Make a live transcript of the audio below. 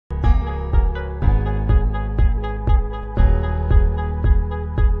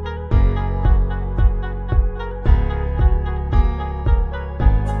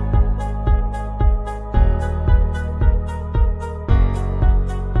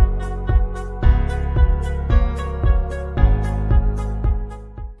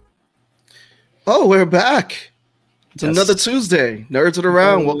Oh, we're back. It's Yes. another Tuesday. Nerds are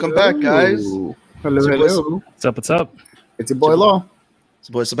around. Welcome back, guys. Hello, It's your boy, hello. What's up? What's up? It's your boy Law. it's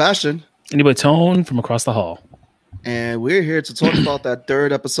your boy Sebastian, Anybody Tone from across the hall? and we're here to talk about that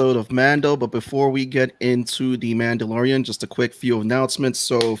third episode of Mando. But before we get into the Mandalorian, just a quick few announcements.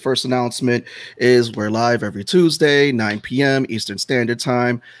 So, first announcement is we're live every Tuesday, 9 p.m. Eastern Standard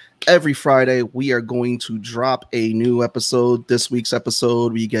Time. Every Friday, we are going to drop a new episode. This week's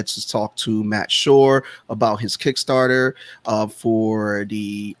episode, we get to talk to Matt Shore about his Kickstarter for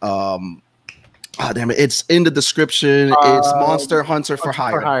the damn it, it's in the description. It's Monster Hunter for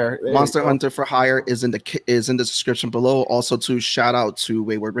Hire. Monster Hunter for Hire is in the description below. Also, to shout out to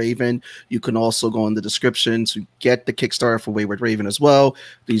Wayward Raven. You can also go in the description to get the Kickstarter for Wayward Raven as well.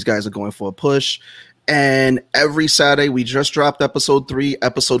 These guys are going for a push. And every Saturday, we just dropped episode 3.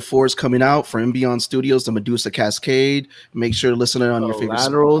 Episode 4 is coming out from Beyond Studios, the Medusa Cascade. Make sure to listen on your favorite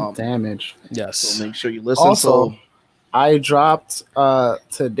Lateral damage. Yes. So make sure you listen. Also, I dropped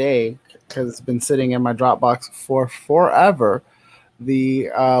today because it's been sitting in my Dropbox for forever. The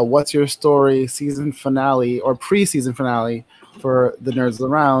What's Your Story season finale or pre-season finale for the Nerds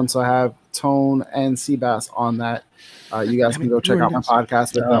Around. So I have Tone and Seabass on that. You guys can go check out my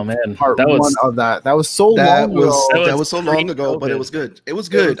podcast with them. Man, Part that one was of that. That was so long ago. That was so long ago, but it was good. It was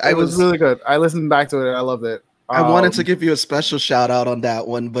good. It was really good. I listened back to it. I loved it. I wanted to give you a special shout out on that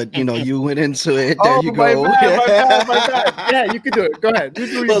one, but you went into it. There you my go. bad, my bad. Yeah, you can do it. Go ahead.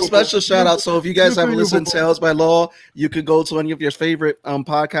 Well, special shout out. So if you guys haven't listened to Tales by Law, you can go to any of your favorite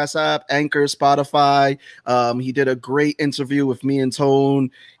podcast app, Anchor, Spotify. He did a great interview with me and Tone.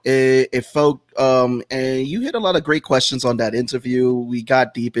 It felt and you hit a lot of great questions on that interview. We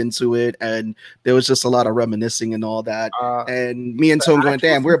got deep into it, and there was just a lot of reminiscing and all that. And me and Tone going,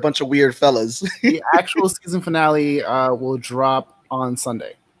 damn, we're a bunch of weird fellas. The actual season finale will drop on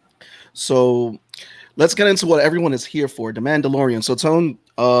Sunday. So let's get into what everyone is here for, The Mandalorian. So Tone,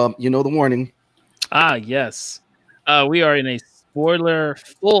 you know the warning. Yes. We are in a spoiler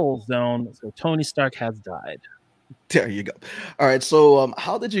full zone, so Tony Stark has died. There you go. All right. So,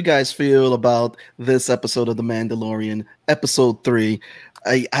 how did you guys feel about this episode of The Mandalorian, episode 3?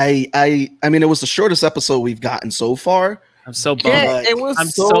 I mean, it was the shortest episode we've gotten so far. I'm so bummed. Yeah, it was I'm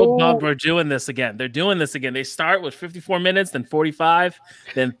so bummed we're doing this again. They're doing this again. They start with 54 minutes, then 45,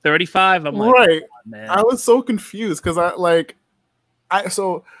 then 35. I'm like, right, oh, man. I was so confused because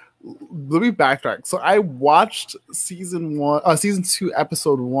so let me backtrack. So I watched season 2,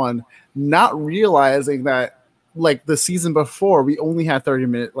 episode 1, not realizing that like the season before we only had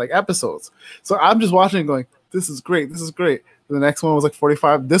 30-minute like episodes. So I'm just watching and going, this is great. The next one was like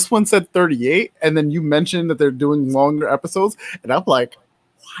 45. This one said 38, and then you mentioned that they're doing longer episodes, and I'm like,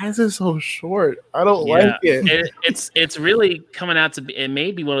 why is it so short? I don't like it. It's really coming out to be. It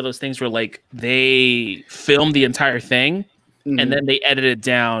may be one of those things where like they filmed the entire thing, and then they edit it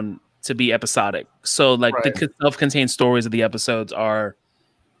down to be episodic. So like the self-contained stories of the episodes are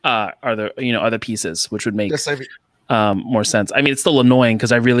the other pieces, which would make more sense. I mean, it's still annoying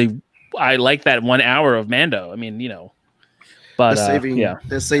because I like that 1 hour of Mando. I mean, but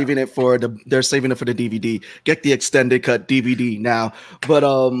they're saving it for the DVD. Get the extended cut DVD now. But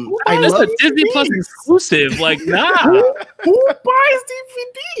I love a Disney Plus exclusive. Like, nah. Who buys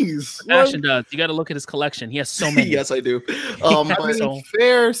DVDs? Ashton does. You got to look at his collection. He has so many. Yes, I do.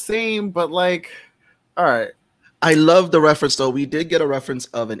 Fair, same, but like, all right. I love the reference, though. We did get a reference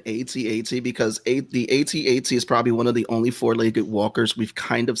of an AT-AT because the AT-AT is probably one of the only four-legged walkers we've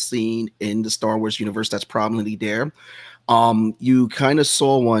kind of seen in the Star Wars universe that's prominently there. You kind of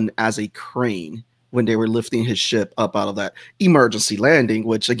saw one as a crane when they were lifting his ship up out of that emergency landing,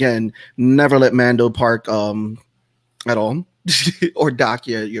 which, again, never let Mando park at all or dock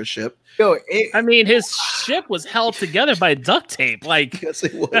your ship. I mean, his ship was held together by duct tape. Like, yes,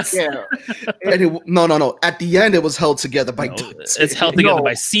 it was. Yeah. No. At the end, it was held togetger by duct tape. It's held together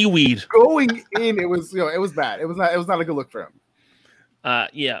by seaweed. Going in, it was bad. It was not a good look for him.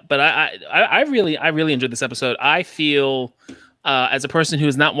 But I really enjoyed this episode. I feel as a person who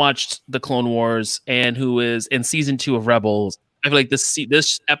has not watched the Clone Wars and who is in season 2 of Rebels, I feel like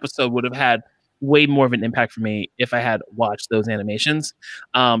this episode would have had way more of an impact for me if I had watched those animations.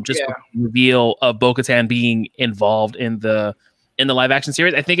 The reveal of Bo-Katan being involved in the live action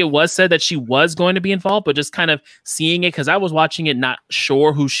series. I think it was said that she was going to be involved, but just kind of seeing it, because I was watching it not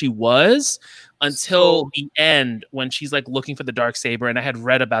sure who she was until the end when she's like looking for the Darksaber, and I had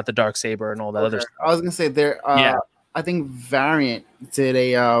read about the Darksaber and all that other stuff. I was gonna say there. I think Variant did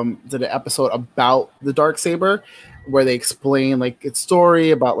an episode about the Darksaber where they explain like its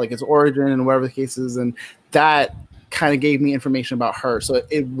story about like its origin and whatever the case is, and that kind of gave me information about her, so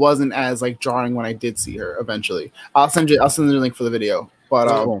it wasn't as like jarring when I did see her eventually. I'll send you the link for the video, but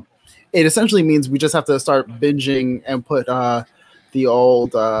Cool. it essentially means we just have to start binging and put the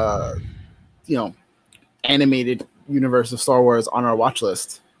old animated universe of Star Wars on our watch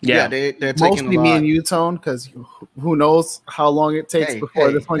list. Yeah, they're taking Mostly a lot. me and you, Tone, because who knows how long it takes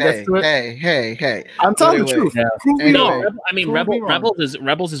before this one gets to it. Hey. I'm telling the truth. Yeah. Prove me Anyway. wrong. I mean, Prove me wrong.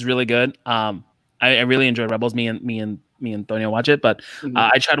 Rebels is really good. I really enjoyed Rebels. Me and Antonio watch it, but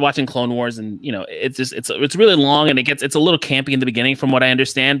I tried watching Clone Wars, and it's really long, and it's a little campy in the beginning, from what I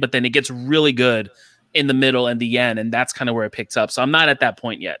understand, but then it gets really good in the middle and the end, and that's kind of where it picks up. So I'm not at that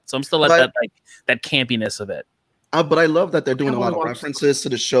point yet. So I'm still at that campiness of it. But I love that they're doing a lot of references to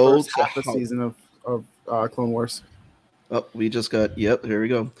the show. First half the season of Clone Wars. Oh, we just got. Yep, here we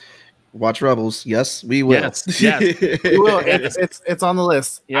go. Watch Rebels. Yes, we will. Yes. We will. It's on the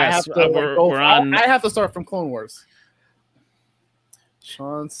list. Yes, I have to start from Clone Wars.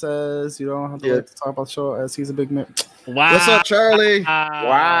 Sean says you don't have to like to talk about the show as he's a big man. Wow. What's up, Charlie?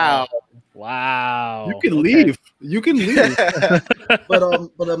 Wow. Wow. You can leave. You can leave. but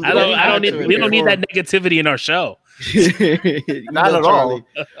I don't need. We don't need that negativity in our show. Not at all.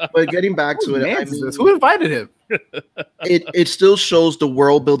 But getting back to it, I mean, who invited him? it still shows the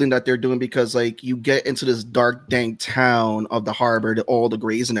world building that they're doing, because like you get into this dark, dank town of the harbor, all the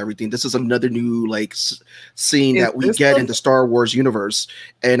grays and everything. This is another new like scene that we get in the Star Wars universe,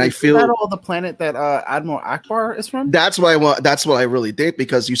 and I feel that all the planet that Admiral Akbar is from. That's what I want. That's what I really think,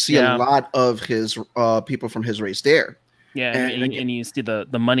 because you see a lot of his people from his race there. Yeah, and you see the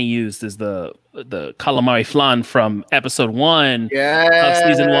money used is the calamari flan from episode 1 of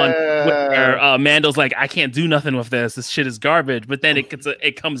season 1, where Mando's like, I can't do nothing with this. This shit is garbage. But then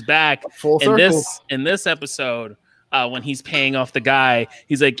it comes back in this episode when he's paying off the guy.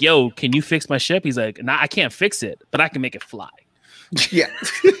 He's like, "Yo, can you fix my ship?" He's like, "Nah, I can't fix it, but I can make it fly." Yeah,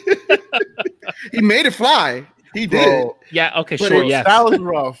 he made it fly. He did. Yeah. Okay. Sure. Yeah. That was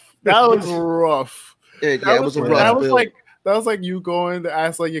rough. That was rough. It was a rough build. That was like you going to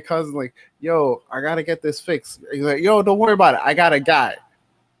ask like your cousin, like, "Yo, I gotta get this fixed." And he's like, "Yo, don't worry about it. I got a guy."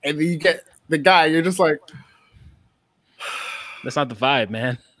 And then you get the guy. You're just like, that's not the vibe,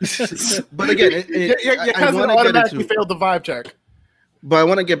 man. But again, your cousin automatically failed the vibe check. But I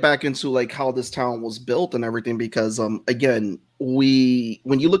want to get back into like how this town was built and everything, because again,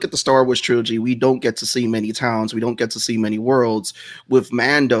 when you look at the Star Wars trilogy, we don't get to see many towns, we don't get to see many worlds. With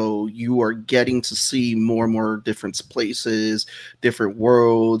Mando, you are getting to see more and more different places, different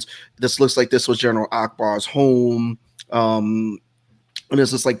worlds. This looks like this was General Akbar's home, and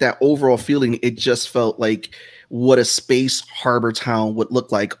it's just like that overall feeling. It just felt like what a space harbor town would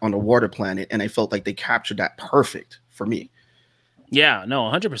look like on a water planet, and I felt like they captured that perfect for me. Yeah, no,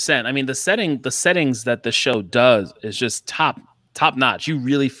 100%. I mean, the settings that the show does is just top notch. You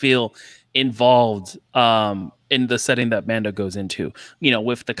really feel involved in the setting that Mando goes into,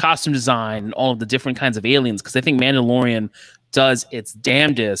 with the costume design and all of the different kinds of aliens. Because I think Mandalorian does its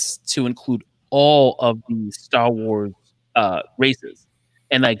damnedest to include all of the Star Wars races,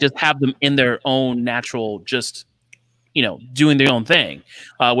 and like just have them in their own natural, just doing their own thing,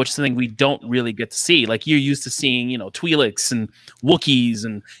 which is something we don't really get to see. Like you're used to seeing, Twi'leks and Wookiees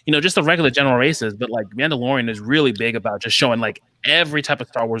and, just the regular general races. But like Mandalorian is really big about just showing like every type of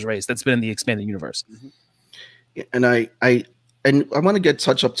Star Wars race that's been in the expanded universe. And I want to get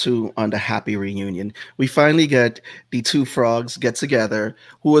touch up too on the happy reunion. We finally get the two frogs get together,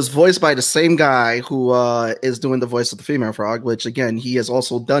 who was voiced by the same guy who is doing the voice of the female frog, which again, he has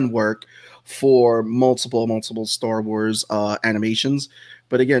also done work for multiple Star Wars animations.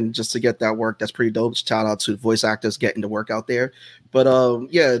 But again, just to get that work, that's pretty dope. Shout out to voice actors getting the work out there. But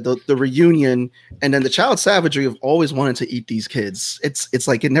yeah, the reunion, and then the child savagery of always wanting to eat these kids. It's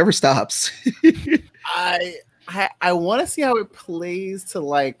like it never stops. I want to see how it plays to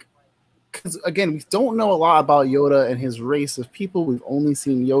like, because again, we don't know a lot about Yoda and his race of people. We've only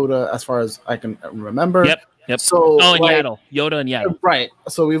seen Yoda as far as I can remember. Yep. So and Yaddle, Yoda and Yaddle. Right.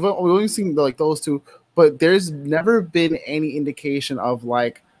 So we've only seen like those two, but there's never been any indication of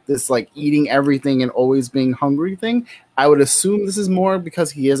like this like eating everything and always being hungry thing. I would assume this is more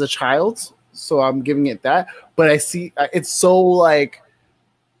because he is a child, so I'm giving it that. But I see it's so like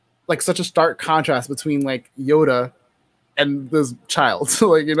such a stark contrast between like Yoda and this child,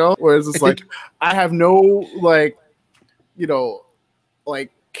 like where it's just like I have no like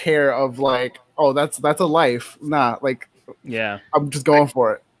like care of like, oh, that's a life. Nah, like, yeah, I'm just going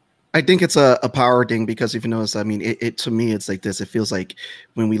for it. I think it's a power thing because if you notice, I mean, it to me, it's like this. It feels like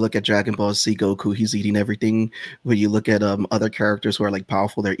when we look at Dragon Ball Z Goku, he's eating everything. When you look at other characters who are like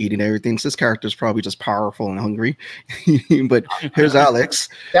powerful, they're eating everything. So this character is probably just powerful and hungry. But here's Alex.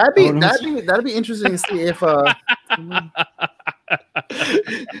 That'd be interesting to see if Anyone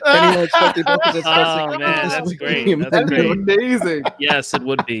expected Goku to Oh man, that's great. That's that'd be great. amazing. Yes, it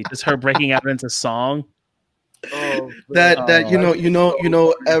would be just her breaking out into song. That you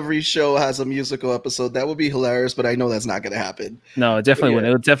know every show has a musical episode. That would be hilarious, but I know that's not going to happen. No, it definitely Yeah. would.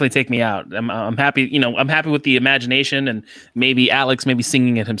 It would definitely take me out. I'm happy. You know, I'm happy with the imagination and maybe Alex maybe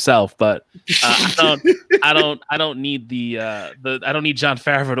singing it himself. But I don't need the I don't need Jon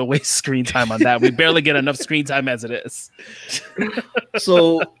Favreau to waste screen time on that. We barely get enough screen time as it is.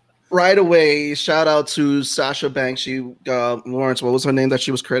 So right away, shout out to Sasha Banks. She Lawrence, what was her name that she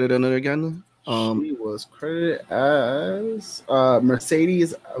was credited under again? She was credited as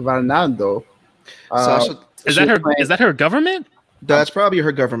Mercedes Varnado. Sasha, Is that her? Is that her government? that's probably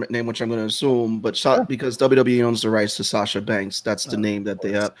her government name, which I'm going to assume. But because WWE owns the rights to Sasha Banks, that's the name that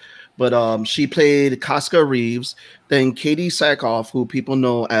they have. But she played Casca Reeves, then Katie Sackhoff, who people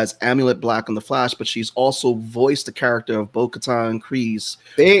know as Amulet Black on The Flash, but she's also voiced the character of Bo-Katan Kryze.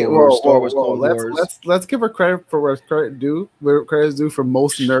 Star Wars Clone Wars. Let's give her credit for where credit due. Where credit is due for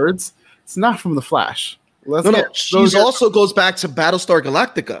most nerds. It's not from The Flash. She's also goes back to Battlestar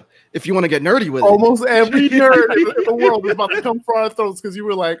Galactica. If you want to get nerdy with almost every nerd in the world is about to come for our throats because you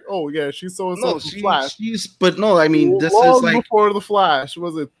were like, "Oh yeah, she's so and so." Flash. But no, I mean this long is like before the Flash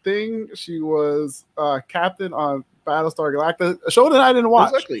was a thing. She was captain on Battlestar Galactica, a show that I didn't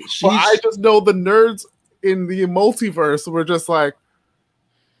watch. Exactly. But I just know the nerds in the multiverse were just like,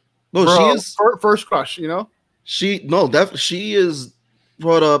 no, bro, she is first crush. You know, she is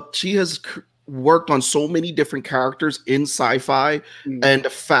brought up. She has worked on so many different characters in sci-fi, and the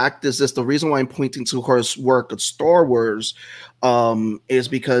fact is this: the reason why I'm pointing to her work at Star Wars is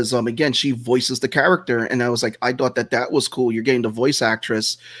because again, she voices the character, and I was like, I thought that was cool. You're getting the voice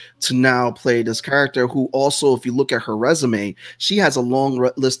actress to now play this character, who also, if you look at her resume, she has a long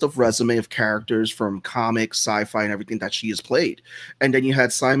list of resume of characters from comics, sci-fi, and everything that she has played. And then you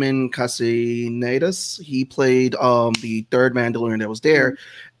had Simon Cassianidis. He played the third Mandalorian that was there.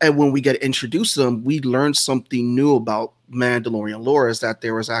 And when we get introduced to them, we learned something new about Mandalorian lore, is that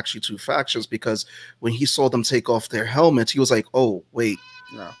there was actually two factions, because when he saw them take off their helmets, he was like, oh, wait,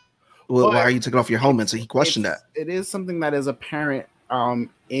 why are you taking off your helmets? And he questioned that. It is something that is apparent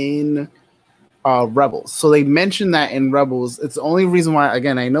in Rebels. So they mentioned that in Rebels. It's the only reason why,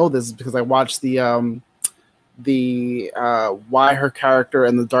 again, I know this is because I watched the why her character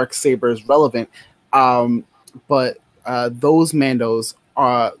and the dark saber is relevant. But those Mandos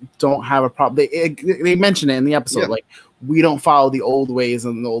don't have a problem. They mention it in the episode, like, we don't follow the old ways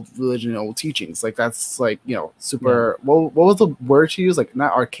and the old religion and old teachings. Like, that's like, you know, super. What was the word she used? Like,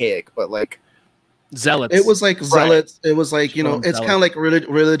 not archaic, but like zealots. It was like zealots. It was like, you know, Strong it's kind of like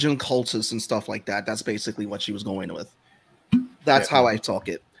religion cultists and stuff like that. That's basically what she was going with. That's how I talk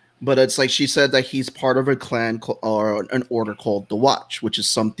it. But it's like she said that he's part of a clan or an order called the Watch, which is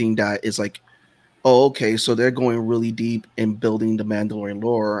something that is like, oh, okay, so they're going really deep in building the Mandalorian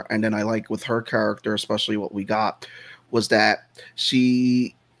lore. And then I like with her character, especially what we got, was that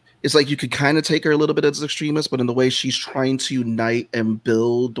she is like, you could kind of take her a little bit as an extremist, but in the way she's trying to unite and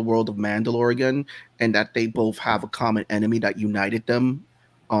build the world of Mandalore again, and that they both have a common enemy that united them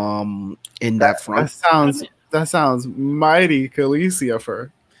in that front. That sounds mighty Khaleesi of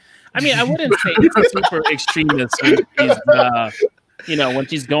her. I mean, I wouldn't say it's a super extremist when she's, you know, when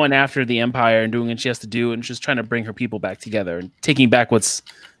she's going after the Empire and doing what she has to do, and just trying to bring her people back together and taking back what's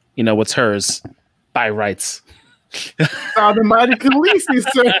hers by rights. The mighty Khaleesi,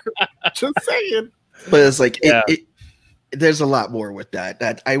 sir. Just saying. But it's like there's a lot more with that.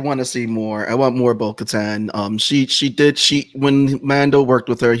 That I want to see more. I want more Bo-Katan. She when Mando worked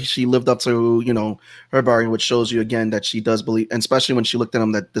with her, she lived up to, you know, her bargain, which shows you again that she does believe, and especially when she looked at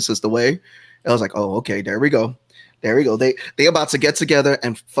him that this is the way. I was like, oh, okay, there we go. There we go. They about to get together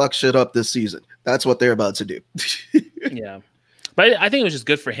and fuck shit up this season. That's what they're about to do. Yeah, but I think it was just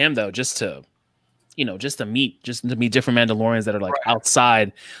good for him though, just to meet different Mandalorians that are like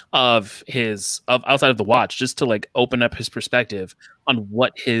outside of outside of the Watch, just to like open up his perspective on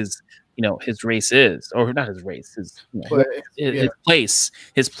what his race is, or not his race, his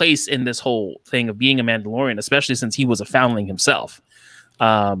place in this whole thing of being a Mandalorian, especially since he was a foundling himself.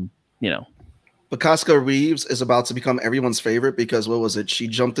 But Casca Reeves is about to become everyone's favorite because what was it? She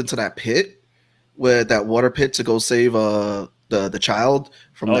jumped into that pit with that water pit to go save the child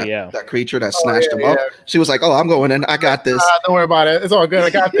from that creature that snatched him up. Yeah. She was like, "Oh, I'm going in. I got this. Don't worry about it. It's all good.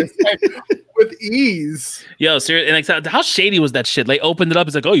 I got this." Like, with ease. Yo, seriously, and like, how shady was that shit? Like, opened it up.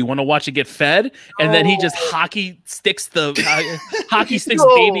 It's like, oh, you want to watch it get fed, and then he just hockey sticks Baby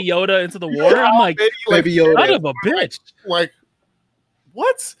Yoda into the water. I'm like, Baby Yoda, son of a bitch. Like,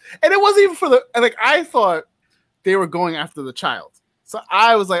 what? And it wasn't even for the. Like, I thought they were going after the child, so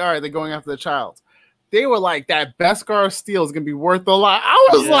I was like, all right, they're going after the child. They were like, that Beskar steel is gonna be worth a lot. I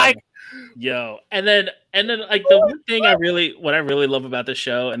was like, yo, and then like the one thing what I really love about the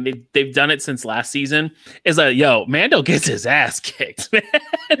show, and they've done it since last season, is that yo, Mando gets his ass kicked, man.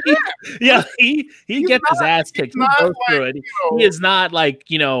 he gets his ass kicked. He goes through it. He is not like,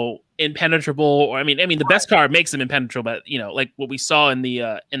 you know, impenetrable, or I mean the Beskar makes him impenetrable, but you know, like what we saw in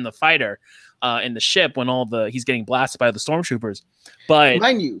the fighter. In the ship when he's getting blasted by the stormtroopers, but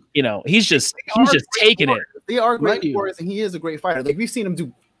mind you know, he's just taking it. They are great warriors, and he is a great fighter. Like, we've seen him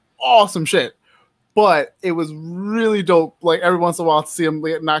do awesome shit, but it was really dope. Like, every once in a while to see him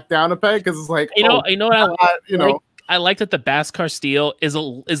get knocked down a peg, because it's like, you know what I like that the Beskar steel is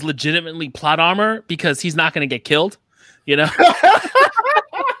legitimately plot armor, because he's not going to get killed. You know.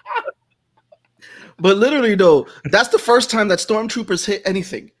 But literally, though, that's the first time that stormtroopers hit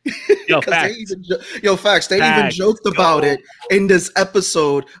anything. Facts. They even joked about it in this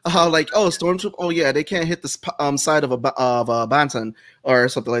episode. How like, oh, stormtrooper, oh yeah, they can't hit the side of a Bantan or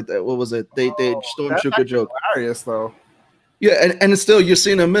something like that. What was it? They stormtrooper joke. Hilarious though. Yeah, and it's still you're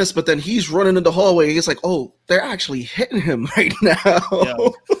seeing him miss, but then he's running in the hallway. He's like, oh, they're actually hitting him right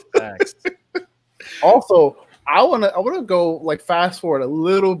now. Facts. Also, I wanna go like fast forward a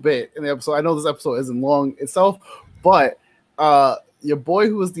little bit in the episode. I know this episode isn't long itself, but your boy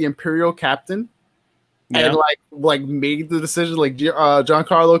who was the Imperial captain and like made the decision, like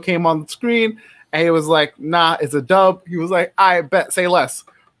Giancarlo came on the screen and he was like, nah, it's a dub. He was like, I bet, say less.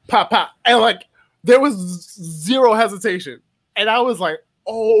 Pop pop. And like there was zero hesitation. And I was like,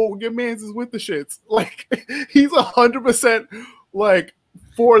 oh, your man's is with the shits. Like, he's 100% like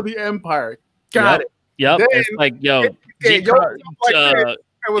for the Empire. Got it. Yep. Then, it's like, yo, I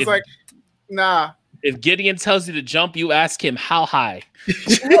was like, nah. If Gideon tells you to jump, you ask him how high.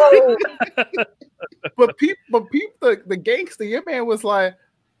 but the gangster, your man was like,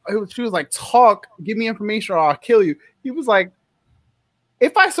 she was like, talk, give me information or I'll kill you. He was like,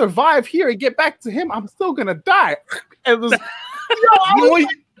 if I survive here and get back to him, I'm still gonna die. It was,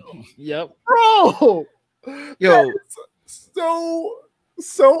 yep, bro, yo,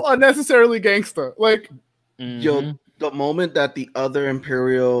 so unnecessarily gangster. Like, yo, the moment that the other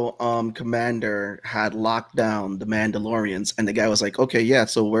Imperial commander had locked down the Mandalorians, and the guy was like, okay, yeah,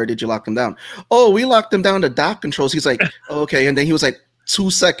 so where did you lock them down? Oh, we locked them down to dock controls. He's like, okay, and then he was like,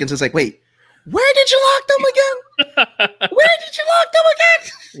 2 seconds. It's like, wait, where did you lock them again? Where did you lock them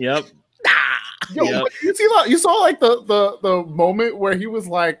again? Yep. Yo, yep. You saw like the moment where he was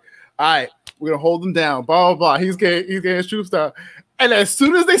like, all right, we're gonna hold him down, blah blah blah. He's getting troops down. And as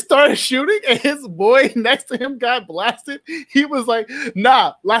soon as they started shooting and his boy next to him got blasted, he was like,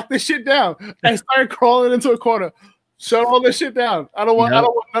 nah, lock this shit down. And started crawling into a corner. Shut all this shit down. I don't want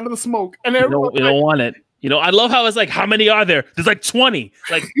none of the smoke. And you don't want it. You know, I love how it's like, how many are there? There's like 20.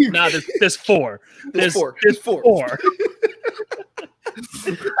 Like, nah, there's 4. There's 4.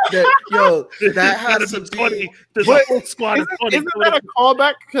 That has to 20. be. There's a whole squad of 20. Isn't that a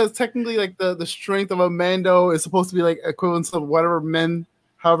callback? Because technically, like the strength of a Mando is supposed to be like equivalent to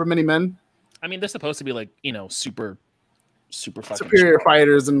however many men. I mean, they're supposed to be like, you know, super fucking superior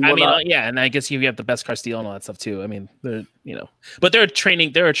fighters and whatnot. I mean, yeah, and I guess you have the Beskar steel and all that stuff too. I mean, they're, you know, but they're a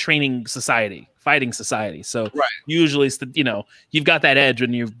training society, fighting society. So usually, you know, you've got that edge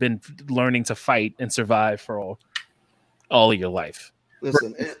when you've been learning to fight and survive for all of your life.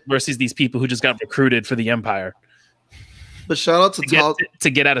 Listen, versus these people who just got recruited for the Empire. But shout out to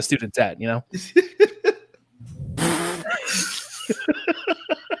get out of student debt, you know.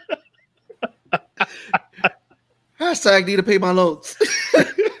 Hashtag need to pay my loans.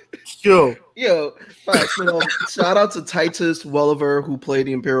 Yo, shout out to Titus Welliver, who played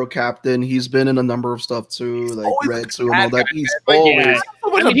the Imperial Captain. He's been in a number of stuff too, like Red 2 and all that. He's always.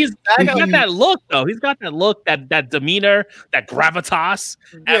 I mean, he's got that look though. He's got that look, that demeanor, that gravitas.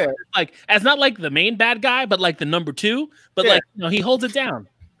 Yeah. Like, as not like the main bad guy, but like the number 2. But like, you know, he holds it down.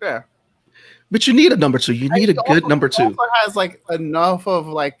 Yeah. But you need a number 2. You need a good number 2. Also has like enough of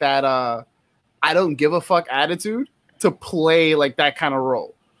like that I don't give a fuck attitude to play like that kind of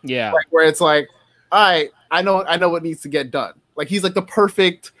role. Yeah. Like, where it's like, all right, I know what needs to get done. Like, he's like the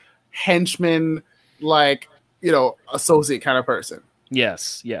perfect henchman, like, you know, associate kind of person.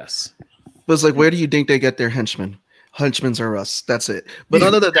 Yes. But it's like, where do you think they get their henchmen? Henchmen's are us. That's it. But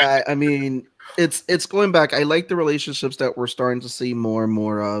other than that, I mean, it's going back. I like the relationships that we're starting to see more and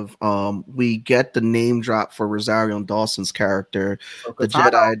more of. We get the name drop for Rosario Dawson's character, the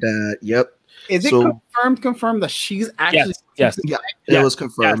Jedi that. Yep. Is it confirmed that she's actually? Yes. Yeah, it was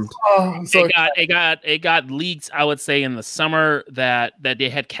confirmed. Yes. Oh, so it got leaked. I would say in the summer that they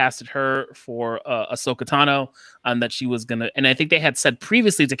had casted her for Ahsoka Tano, and that she was gonna. And I think they had said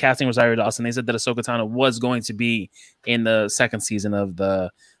previously to casting Rosario Dawson, they said that Ahsoka Tano was going to be in the second season of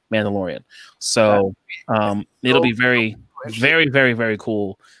the Mandalorian. So it'll be very, very, very, very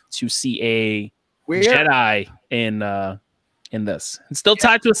cool to see a Jedi in this. It's still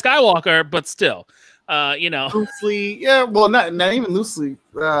tied to a Skywalker, but still, loosely, yeah. Well, not even loosely,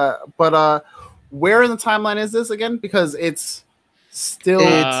 but where in the timeline is this again? Because it's still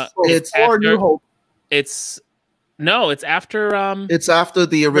it's after New Hope. It's after it's after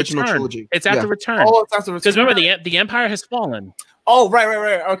the original Return. trilogy. It's after Return. Oh, it's after Return. Because remember, the Empire has fallen. Oh,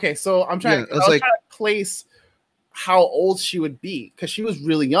 right. Okay, so I'm trying. Yeah, I was trying to place how old she would be because she was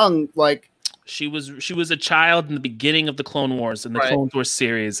really young. Like she was a child in the beginning of the Clone Wars and the Clone Wars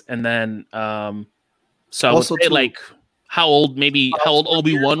series, and then so I would say like how old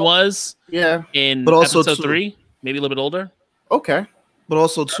Obi-Wan was. Yeah, but also episode 3, maybe a little bit older. Okay. But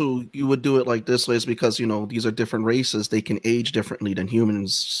also, too, you would do it like this way is because, these are different races. They can age differently than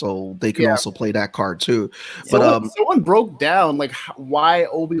humans, so they can also play that card, too. But someone broke down, like, why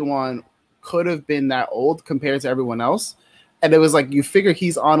Obi-Wan could have been that old compared to everyone else. And it was like, you figure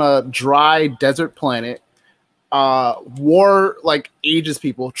he's on a dry desert planet. War, like, ages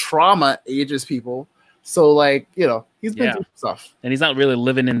people. Trauma ages people. So, like, he's been through stuff. And he's not really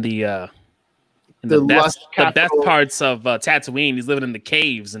living in the best parts of Tatooine. He's living in the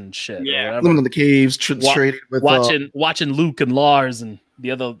caves and shit. Yeah, living in the caves, trading with watching Luke and Lars and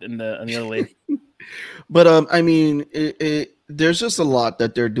the other lady. But I mean, there's just a lot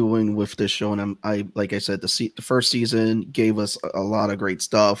that they're doing with this show, and like I said, the first season gave us a lot of great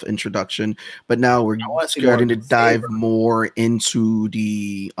stuff, introduction, but now we're starting to dive more into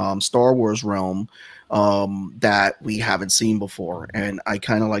the Star Wars realm. That we haven't seen before, and I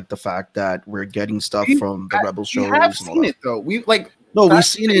kind of like the fact that we're getting stuff from the Rebel shows. We have seen it though. We've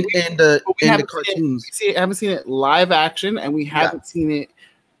seen it in the cartoons. I haven't seen it live action, and we haven't seen it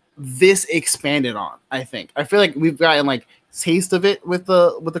this expanded on. I feel like we've gotten like taste of it with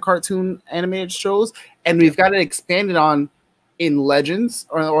the cartoon animated shows, and we've got it expanded on in Legends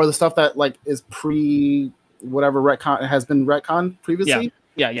or the stuff that like is pre whatever retcon has been retconned previously.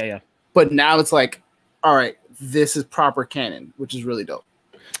 Yeah. But now it's like, all right, this is proper canon, which is really dope.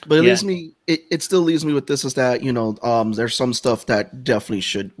 But it leaves me. It still leaves me with this: is that there's some stuff that definitely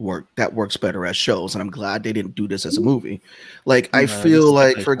should work. That works better as shows, and I'm glad they didn't do this as a movie. Like I feel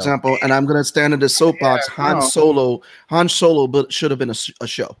like, for example, and I'm gonna stand in the soapbox. Han Solo, but should have been a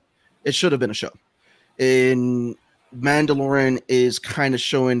show. It should have been a show. In Mandalorian is kind of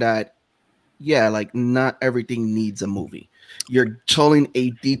showing that, like not everything needs a movie. You're telling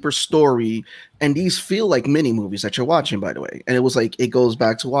a deeper story, and these feel like mini movies that you're watching, by the way. And it was like, it goes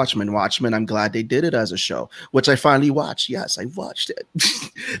back to Watchmen. I'm glad they did it as a show, which I finally watched. Yes, I watched it.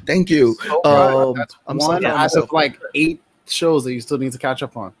 Thank you. That's one out of like 8 shows that you still need to catch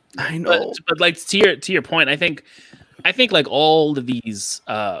up on. I know, but like to your point, I think like all of these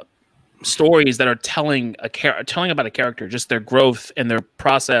stories that are telling about a character, just their growth and their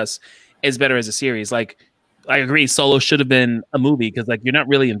process, is better as a series. Like, I agree, Solo should have been a movie because like you're not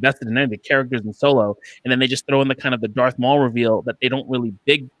really invested in any of the characters in Solo, and then they just throw in the kind of the Darth Maul reveal that they don't really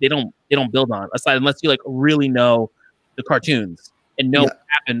build on, aside unless you like really know the cartoons and know what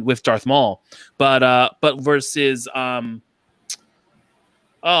happened with Darth Maul. But versus oh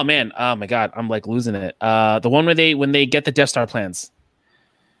my god, I'm like losing it. The one where when they get the Death Star plans.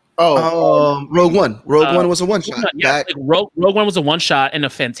 Rogue One. Rogue One was a one shot. Yeah, Rogue One was a one shot and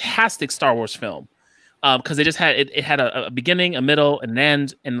a fantastic Star Wars film. Because they just had it had a beginning, a middle, and an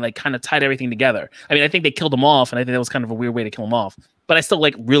end, and like kind of tied everything together. I mean, I think they killed them off, and I think that was kind of a weird way to kill them off. But I still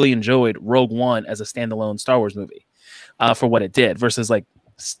like really enjoyed Rogue One as a standalone Star Wars movie for what it did. Versus like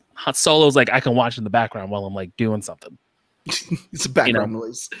Solo's like I can watch in the background while I'm like doing something. It's a background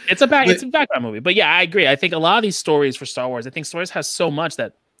noise. It's a background movie. But yeah, I agree. I think a lot of these stories for Star Wars, I think Star Wars has so much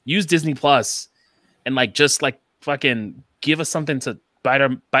that use Disney Plus and like just like fucking give us something to bite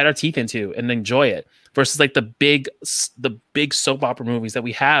our teeth into and enjoy it. Versus like the big soap opera movies that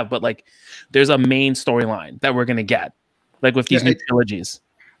we have, but like there's a main storyline that we're gonna get, like with these new trilogies.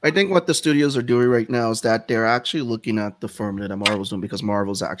 I think what the studios are doing right now is that they're actually looking at the formula that Marvel's doing, because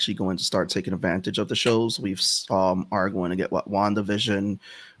Marvel's actually going to start taking advantage of the shows. We've are going to get WandaVision,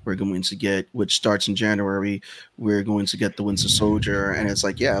 we're going to get, which starts in January, we're going to get the Winter Soldier. And it's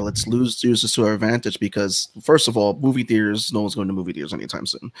like, yeah, let's use this to our advantage because, first of all, movie theaters, no one's going to movie theaters anytime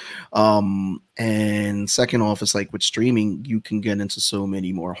soon. And second off, it's like with streaming, you can get into so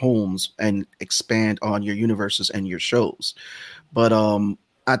many more homes and expand on your universes and your shows. But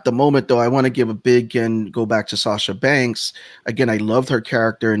at the moment, though, I want to give a big and go back to Sasha Banks. Again, I loved her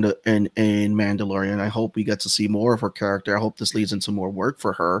character in Mandalorian. I hope we get to see more of her character. I hope this leads into more work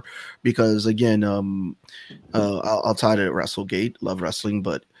for her because, again, I'll tie to WrestleGate. Love wrestling,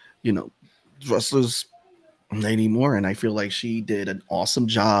 but you know, wrestlers anymore, and I feel like she did an awesome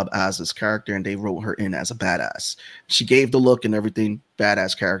job as this character, and they wrote her in as a badass. She gave the look and everything,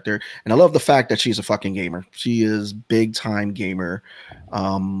 badass character, and I love the fact that she's a fucking gamer. She is big time gamer.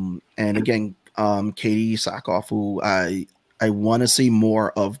 And again, Katie Sackhoff, who I want to see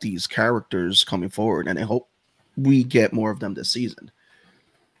more of these characters coming forward, and I hope we get more of them this season.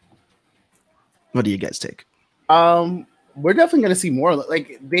 What do you guys take? We're definitely gonna see more.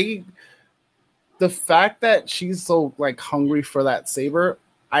 Like the fact that she's so like hungry for that saber,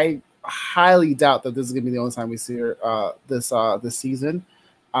 I highly doubt that this is gonna be the only time we see her this season.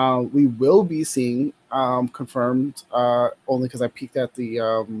 We will be seeing confirmed only because I peeked at the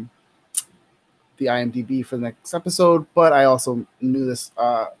IMDb for the next episode, but I also knew this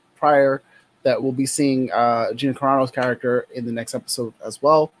prior that we'll be seeing Gina Carano's character in the next episode as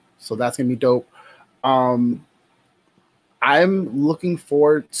well. So that's gonna be dope. I'm looking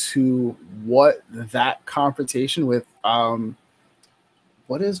forward to what that confrontation with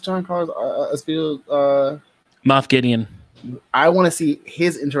what is Giancarlo Esposito? Moff Gideon. I want to see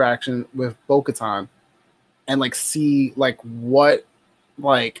his interaction with Bo-Katan and like see like what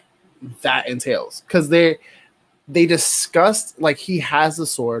like that entails, because they discussed like he has the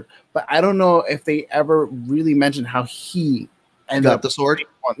sword, but I don't know if they ever really mentioned how he ended up the sword.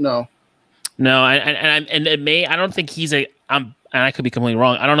 No, and it may. I don't think he's a. And I could be completely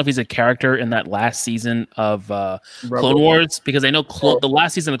wrong. I don't know if he's a character in that last season of Clone Wars, because I know the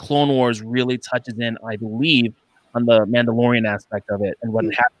last season of Clone Wars really touches in, I believe, on the Mandalorian aspect of it and what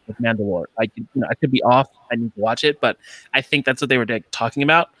happened with Mandalore. I could be off. I need to watch it, but I think that's what they were talking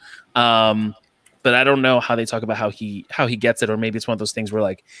about. But I don't know how they talk about how he gets it, or maybe it's one of those things where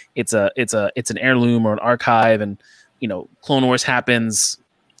like it's an heirloom or an archive, and Clone Wars happens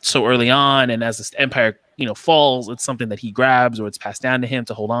so early on, and as this empire falls, it's something that he grabs or it's passed down to him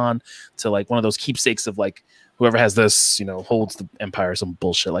to hold on to, like one of those keepsakes of like whoever has this holds the empire, some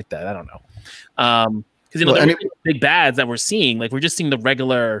bullshit like that. I don't know, because the big bads that we're seeing, like we're just seeing the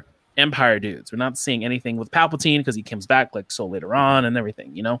regular empire dudes. We're not seeing anything with Palpatine because he comes back like so later on and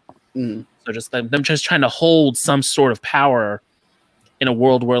everything, So just them just trying to hold some sort of power in a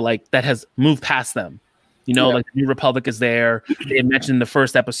world where like that has moved past them. Like the New Republic is there. They had mentioned in the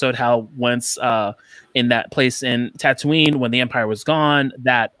first episode how once in that place in Tatooine, when the Empire was gone,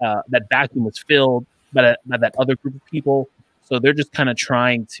 that vacuum was filled by that other group of people. So they're just kind of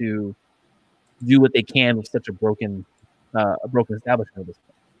trying to do what they can with such a broken establishment at this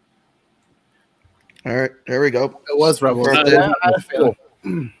point. All right, there we go. It was Rebels.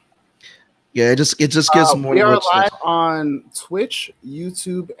 Yeah, it just gives more. We are live on Twitch,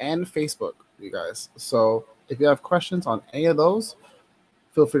 YouTube, and Facebook, you guys. So if you have questions on any of those,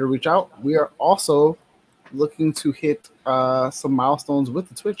 feel free to reach out. We are also looking to hit some milestones with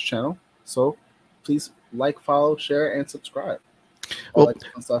the Twitch channel. So please like, follow, share, and subscribe. All that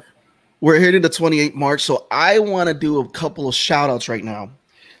fun stuff. We're hitting the 28th mark, so I want to do a couple of shout outs right now.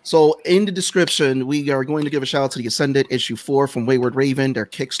 So in the description, we are going to give a shout out to the Ascendant issue 4 from Wayward Raven. Their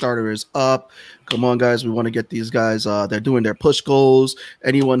Kickstarter is up. Come on, guys. We want to get these guys. They're doing their push goals.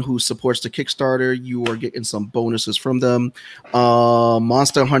 Anyone who supports the Kickstarter, you are getting some bonuses from them.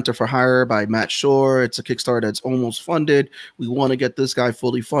 Monster Hunter for Hire by Matt Shore. It's a Kickstarter that's almost funded. We want to get this guy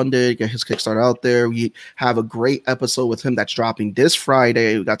fully funded, get his Kickstarter out there. We have a great episode with him that's dropping this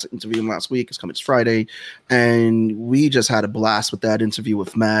Friday. We got to interview him last week. It's coming this Friday. And we just had a blast with that interview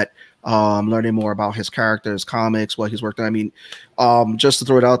with Matt. Learning more about his characters, comics, what he's worked on. I mean, just to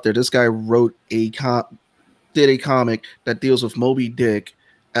throw it out there, this guy wrote did a comic that deals with Moby Dick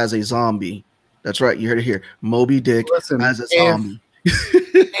as a zombie. That's right, you heard it here. Moby Dick as a zombie.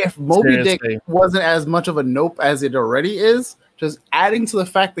 If Moby Dick wasn't as much of a nope as it already is, just adding to the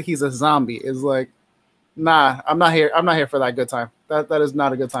fact that he's a zombie is like, nah, I'm not here. I'm not here for that good time. That is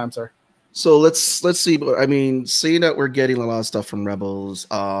not a good time, sir. So let's see. I mean, seeing that we're getting a lot of stuff from Rebels,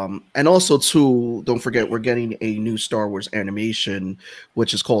 and also too, don't forget we're getting a new Star Wars animation,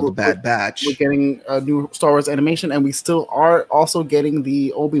 which is called The Bad Batch. We're getting a new Star Wars animation, and we still are also getting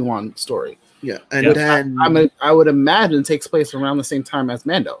the Obi-Wan story. Yeah, and Yeah. then I would imagine takes place around the same time as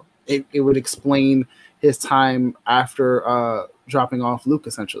Mando. It would explain his time after dropping off Luke,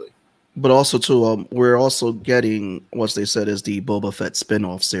 essentially. but also too, we're also getting what they said is the Boba Fett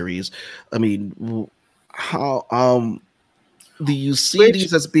spin-off series. I mean, how do you see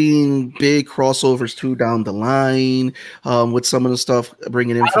these as being big crossovers too down the line, with some of the stuff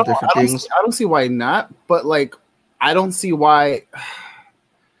bringing in for different things? I don't see why not, but like I don't see why.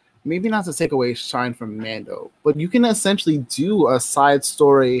 Maybe not to take away shine from Mando, but you can essentially do a side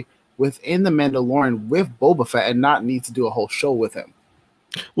story within the Mandalorian with Boba Fett and not need to do a whole show with him.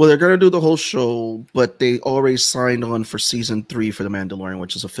 Well, they're gonna do the whole show, but they already signed on for season 3 for the Mandalorian,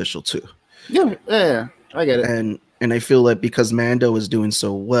 which is official too. Yeah, I get it. And I feel like because Mando is doing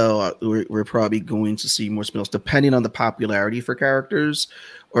so well, we're probably going to see more spin-offs, depending on the popularity for characters,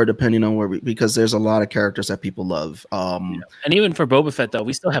 or depending on because there's a lot of characters that people love. And even for Boba Fett, though,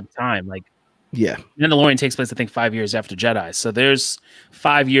 we still have time. Like, yeah, Mandalorian takes place, I think, 5 years after Jedi, so there's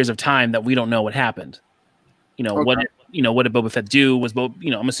 5 years of time that we don't know what happened. What did Boba Fett do?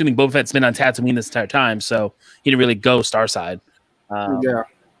 I'm assuming Boba Fett's been on Tatooine this entire time, so he didn't really go Starside. Yeah.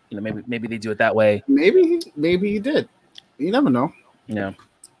 Maybe they do it that way. Maybe he did. You never know. Yeah.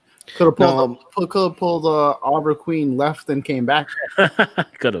 Could have pulled Arbor Queen left and came back.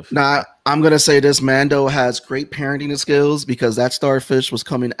 Could have. Nah, I'm gonna say this: Mando has great parenting skills, because that starfish was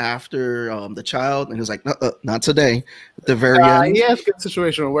coming after the child, and he's like, "Not today." At the very end, he has good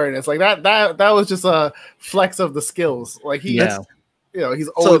situational awareness. Like that was just a flex of the skills. Like he's always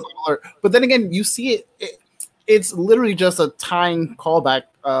on alert. But then again, you see it. It's literally just a tying callback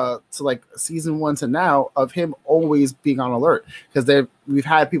to like season 1 to now of him always being on alert, because we've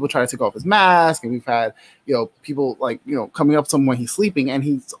had people try to take off his mask, and we've had people coming up to him when he's sleeping, and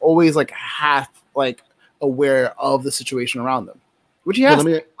he's always like half like aware of the situation around them, which he has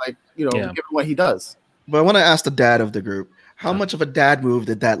given what he does. But I want to ask the dad of the group, how much of a dad move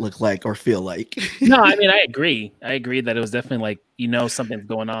did that look like or feel like? No, I mean, I agree that it was definitely like something's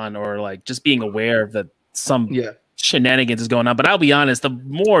going on, or like just being aware that some shenanigans is going on. But I'll be honest, the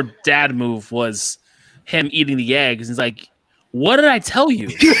more dad move was him eating the eggs. He's like, what did I tell you?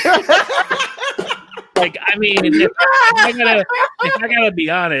 Like, I mean, if I gotta be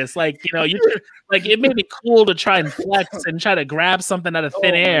honest, like, it may be cool to try and flex and try to grab something out of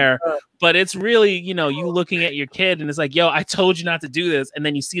thin air, but it's really, you looking at your kid and it's like, yo, I told you not to do this, and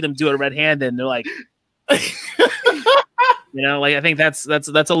then you see them do it red-handed and they're like, like, I think that's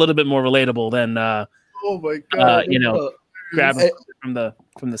a little bit more relatable than oh my god! Grabbing from the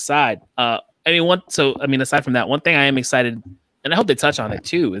side. Aside from that, one thing I am excited, and I hope they touch on it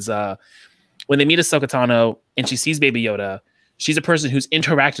too, is when they meet Ahsoka Tano and she sees Baby Yoda, she's a person who's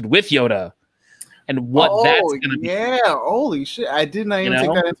interacted with Yoda, and what that's gonna be. Yeah, holy shit! I did not even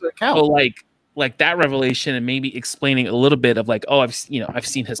take that into account. So like that revelation, and maybe explaining a little bit of like, oh, I've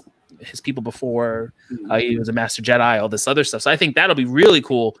seen his people before. He was a Master Jedi, all this other stuff. So I think that'll be really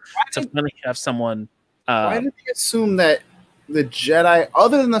cool to finally have someone. Why did they assume that the Jedi,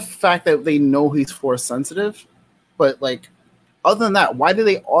 other than the fact that they know he's Force sensitive, but like, other than that, why did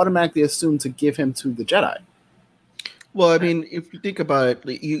they automatically assume to give him to the Jedi? Well, I mean, if you think about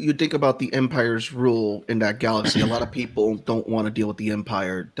it, you think about the Empire's rule in that galaxy. A lot of people don't want to deal with the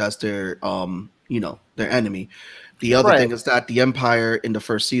Empire. That's their, their enemy. The other thing is that the Empire in the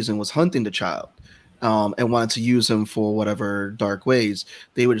first season was hunting the child, and wanted to use him for whatever dark ways.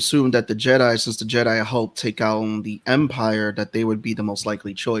 They would assume that the Jedi, since the Jedi helped take out the Empire, that they would be the most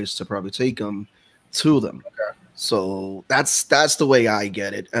likely choice to probably take him to them. Okay. So that's the way I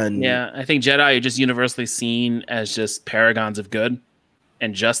get it. And yeah, I think Jedi are just universally seen as just paragons of good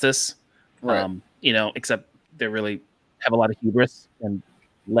and justice. Right. Except they really have a lot of hubris and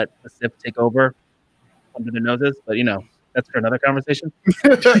let the Sith take over under their noses. But that's for another conversation.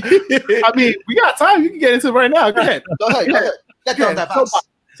 I mean, we got time. You can get into it right now. Go ahead. Go ahead. Get on that box.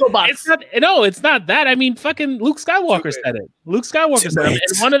 It's not that. I mean, fucking Luke Skywalker said it. Luke Skywalker said it.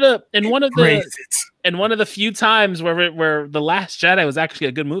 And one of the few times where The Last Jedi was actually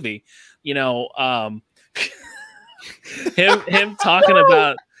a good movie. Him talking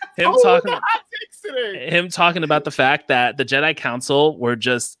about the fact that the Jedi Council were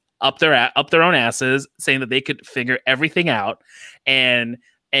just up their own asses, saying that they could figure everything out, and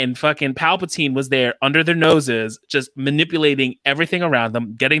fucking Palpatine was there under their noses, just manipulating everything around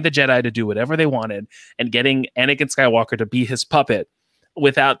them, getting the Jedi to do whatever they wanted, and getting Anakin Skywalker to be his puppet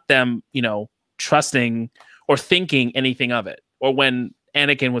without them, trusting or thinking anything of it. Or when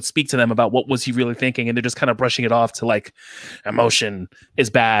Anakin would speak to them about what was he really thinking, and they're just kind of brushing it off to like, emotion is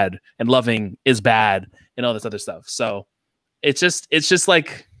bad and loving is bad and all this other stuff. So it's just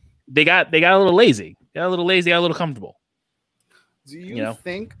like, they got a little lazy. Got a little lazy, got a little comfortable. Do you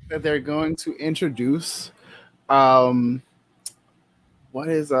think that they're going to introduce what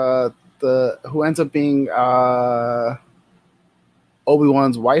is the who ends up being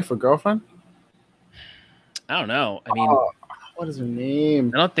Obi-Wan's wife or girlfriend? I don't know. I mean, what is her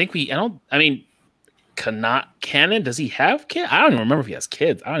name? I mean, Canon, does he have kids? I don't even remember if he has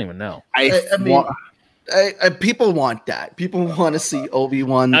kids. I don't even know. I mean, people want that. People want to see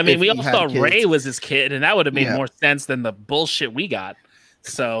Obi-Wan. I mean, we all thought Rey was his kid, and that would have made more sense than the bullshit we got.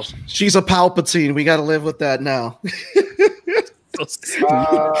 So she's a Palpatine. We got to live with that now.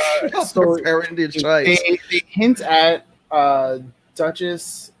 So they hint at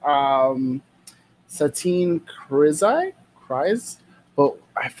Duchess Satine Kryze, but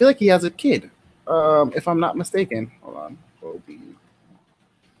I feel like he has a kid. If I'm not mistaken. Hold on.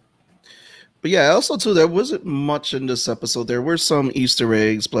 But yeah, also too, there wasn't much in this episode. There were some Easter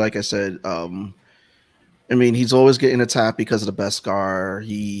eggs, but like I said, I mean, he's always getting attacked because of the Beskar.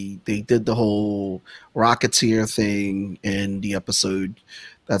 They did the whole Rocketeer thing in the episode.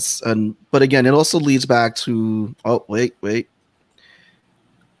 But again, it also leads back to wait.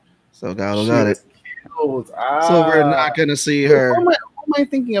 So got it. So we're not gonna see her. Who am I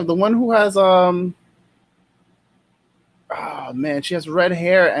thinking of? The one who has oh man, she has red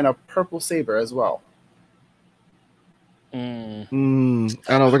hair and a purple saber as well. I don't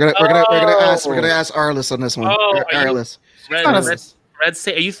know. We're gonna ask Arliss on this one. Arliss. Red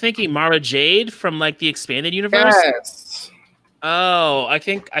say, are you thinking Mara Jade from like the expanded universe? Yes. Oh, I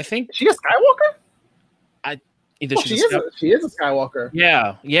think she a Skywalker? She is a Skywalker.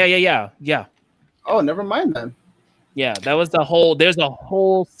 Yeah. Oh, never mind then. Yeah, that was there's a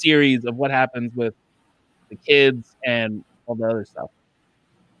whole series of what happens with the kids and all the other stuff.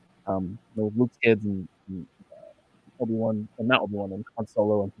 Luke's kids and Obi-Wan, and not Obi-Wan, and Han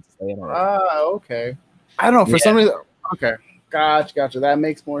Solo and Princess Leia. Okay. I don't know, for some reason. Okay. Gotcha. That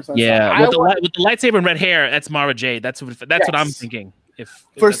makes more sense. Yeah, with the lightsaber and red hair, that's Mara Jade. That's what I'm thinking. If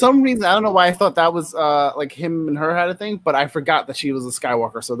for some reason, I don't know why I thought that was like him and her had a thing, but I forgot that she was a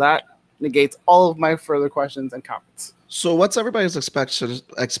Skywalker. So that negates all of my further questions and comments. So what's everybody's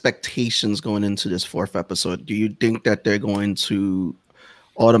expectations going into this fourth episode? Do you think that they're going to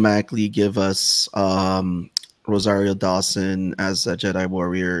automatically give us Rosario Dawson as a Jedi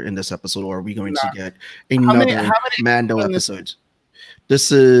warrior in this episode, or are we going to get another Mando episode?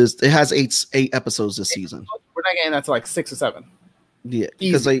 It has eight episodes this season. We're not getting that to like 6 or 7. Yeah,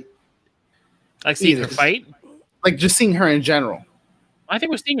 because like seeing her fight, like just seeing her in general. I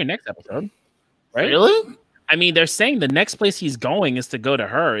think we're seeing her next episode, right? Really? I mean, they're saying the next place he's going is to go to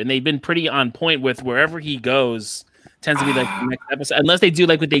her, and they've been pretty on point with wherever he goes tends to be like the next episode, unless they do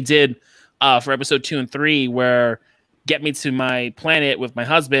like what they did for episode 2 and 3, where get me to my planet with my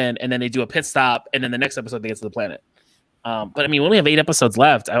husband, and then they do a pit stop, and then the next episode they get to the planet. But I mean, we only have 8 episodes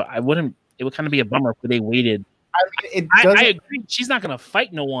left. I wouldn't. It would kind of be a bummer if they waited. I agree. She's not going to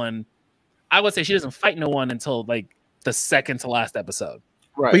fight no one. I would say she doesn't fight no one until like the second to last episode.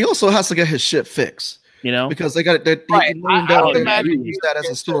 Right. But he also has to get his shit fixed. You know, because they got it. Right. I would imagine use that as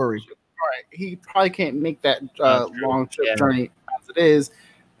a story. Right. He probably can't make that long trip journey as it is.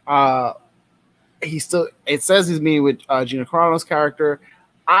 It says he's meeting with Gina Carano's character.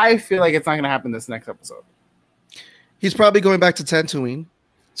 I feel like it's not going to happen this next episode. He's probably going back to Tatooine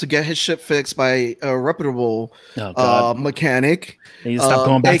to get his ship fixed by a reputable mechanic. You stop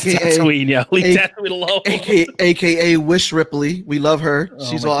going back to Tatooine, yeah. Leave Tatooine alone. AKA Wish Ripley. We love her.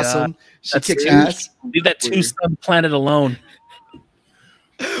 She's awesome. She kicks ass. Leave that 2-sun planet alone.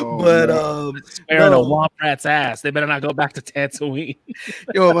 Sparing a womp rat's ass. They better not go back to Tatooine.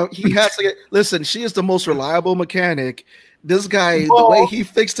 He has to get. Listen, she is the most reliable mechanic. This guy, the way he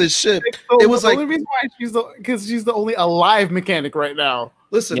fixed his ship, it was like the only reason why she's the only alive mechanic right now.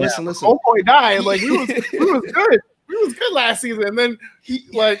 Listen. Oh boy, died. Like we was good. We was good last season, and then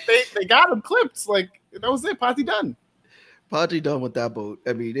they got him clipped. Like that was it. Party done. Party done with that boat.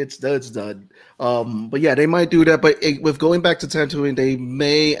 I mean, it's done. But yeah, they might do that. But with going back to Tatooine, they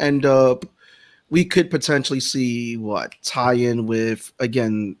may end up. We could potentially see tie in with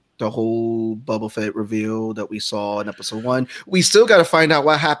again the whole Boba Fett reveal that we saw in episode 1. We still got to find out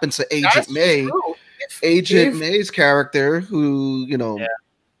what happened to Agent May. Agent May's character, who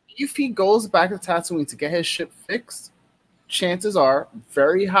if he goes back to Tatooine to get his ship fixed, chances are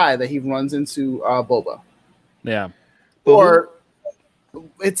very high that he runs into Boba. Yeah. Or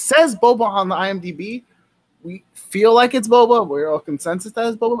it says Boba on the IMDb. We feel like it's Boba. We're all consensus that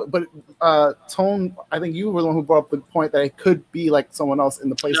it's Boba. But Tone, I think you were the one who brought up the point that it could be like someone else in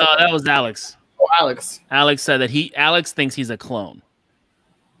the place. No, that was Alex. Oh, Alex. Alex said that Alex thinks he's a clone.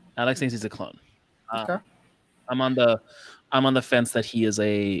 Alex thinks he's a clone. Okay. I'm on the fence that he is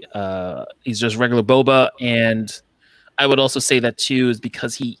he's just regular Boba, and I would also say that too is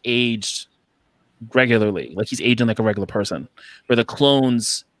because he aged regularly, like he's aging like a regular person, where the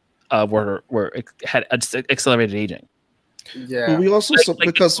clones had accelerated aging. Yeah. But we also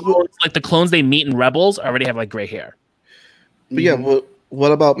because like the clones they meet in Rebels already have like gray hair. But yeah,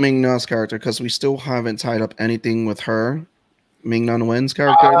 what about Ming-Na's character? Because we still haven't tied up anything with her. Ming-Na Wen's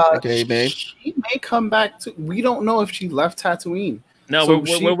character, aka Babe. She may come back to. We don't know if she left Tatooine. No,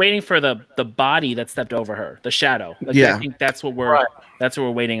 So we're waiting for the body that stepped over her, the shadow. Like, Yeah. I think that's what we're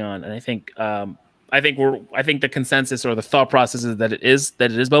waiting on, and I think the consensus or the thought process is that it is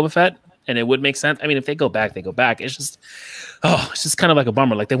Boba Fett, and it would make sense. I mean, if they go back, they go back. It's just kind of like a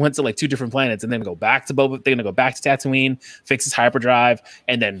bummer. Like they went to like 2 different planets and then go back to Boba. They're gonna go back to Tatooine, fix his hyperdrive,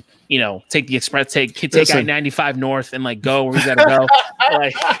 and then take the express, take I-95 north and like go where he's gotta go.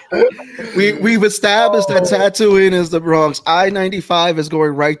 Like we've established that Tatooine is the Bronx. I-95 is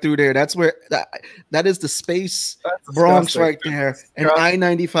going right through there. That's where that is the space Bronx right there, and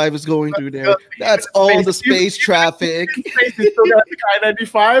I-95 is going through there. That's all the space traffic.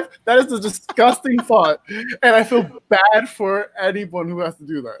 I-95. That is a disgusting thought, and I feel bad for anyone who has to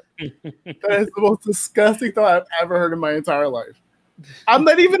do that. That is the most disgusting thought I've ever heard in my entire life. I'm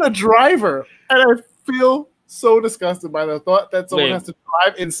not even a driver, and I feel so disgusted by the thought that someone has to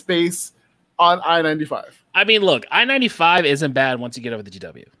drive in space on I-95. I mean, look, I-95 isn't bad once you get over the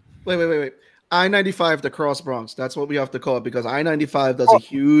GW. Wait. I-95, the Cross Bronx. That's what we have to call it because I-95 does a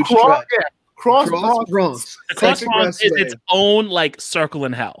huge track. Yeah. Cross Bronx. The Cross Bronx is its own like circle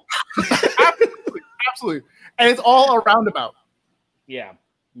in hell. Absolutely. And it's all a roundabout. Yeah.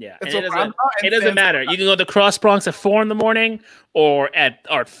 It doesn't matter. You can go to Cross Bronx at 4 a.m. or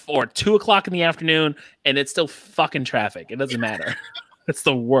 2 o'clock in the afternoon, and it's still fucking traffic. It doesn't matter. It's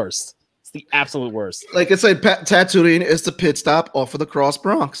the worst. It's the absolute worst. Like I said, Tatooine is the pit stop off of the Cross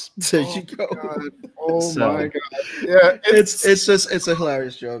Bronx. There you go. My god! Yeah, it's a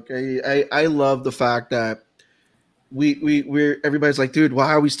hilarious joke. I love the fact that we're everybody's like, dude, why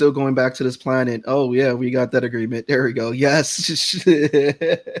are we still going back to this planet? Oh yeah, we got that agreement. There we go. Yes,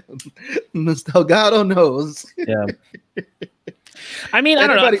 Delgado knows. Yeah. I mean, I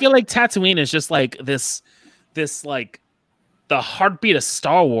don't know. I feel like Tatooine is just like this like the heartbeat of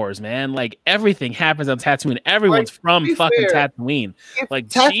Star Wars, man. Like everything happens on Tatooine. Everyone's from fucking Tatooine. Like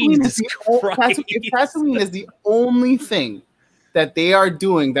Jesus Christ. If Tatooine is the only thing that they are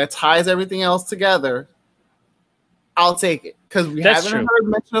doing that ties everything else together, I'll take it because we haven't heard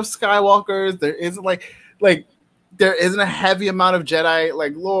mention of Skywalkers. There isn't like there isn't a heavy amount of Jedi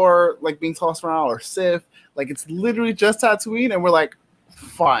like lore like being tossed around or Sith. Like it's literally just Tatooine, and we're like,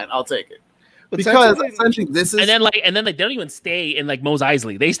 fine, I'll take it. But because essentially this is and then they don't even stay in like Mos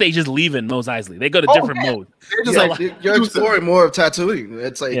Eisley. They stay just leaving Mos Eisley. They go to different modes. They're just you're exploring more of Tatooine.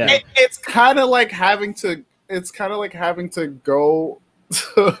 It's like it's kind of like having to go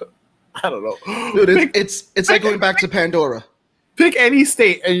to, I don't know. Dude, it's like going back to Pandora. Pick any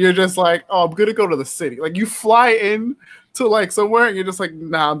state and you're just like, oh, I'm gonna go to the city. Like you fly in to like somewhere and you're just like,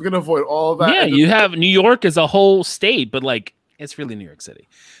 nah, I'm gonna avoid all of that. Yeah, you have New York as a whole state, but like it's really New York City.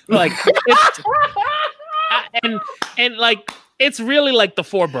 Like it's, and like it's really like the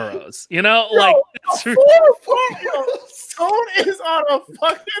 4 boroughs, like it's Tone is on a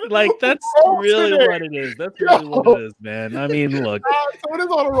fucking like that's really today. what it is. That's really what it is, man. I mean, look, Tone is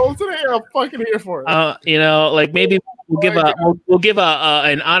on a roll today. I'm fucking here for it. Like maybe we'll give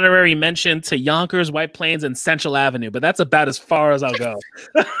an honorary mention to Yonkers, White Plains, and Central Avenue, but that's about as far as I'll go.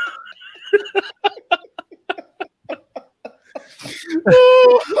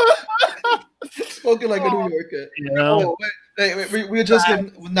 Spoken like a New Yorker. Wait, we're just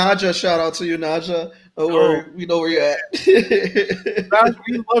giving Naja shout out to you, Naja. We know where you're at. Naja,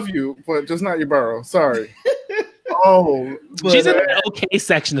 we love you, but just not your borough. Sorry. She's in the okay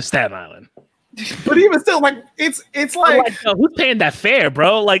section of Staten Island. But even still, like it's like who's paying that fare,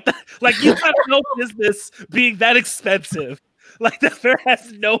 bro? Like you have no business being that expensive. Like the fare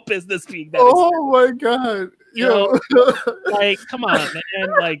has no business being that expensive. Oh my god. Like, come on, man.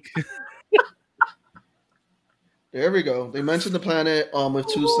 Like, there we go. They mentioned the planet with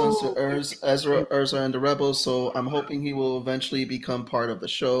 2 sons to Urza and the Rebels, so I'm hoping he will eventually become part of the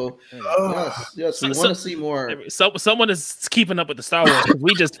show. Yes, we want to see more. So someone is keeping up with the Star Wars.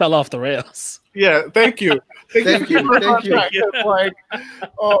 We just fell off the rails. Yeah, thank you. Thank you. Like,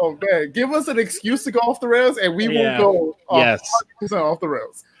 oh man, give us an excuse to go off the rails, and we will go 100% off the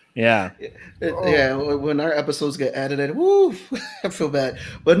rails. Yeah. When our episodes get edited, I feel bad.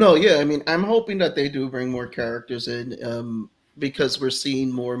 But no, I mean, I'm hoping that they do bring more characters in. because we're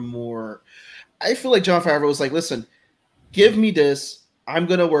seeing more and more. I feel like Jon Favreau was like, listen, give me this. I'm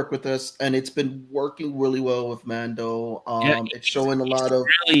gonna work with this, and it's been working really well with Mando. Yeah, It's showing a lot of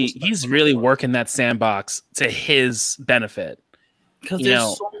he's really working that sandbox to his benefit. Because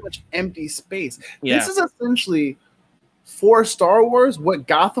there's so much empty space. Yeah. This is essentially for Star Wars what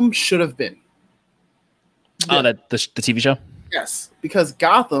Gotham should have been. Oh, that the TV show? Yes, because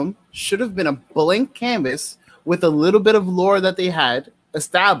Gotham should have been a blank canvas with a little bit of lore that they had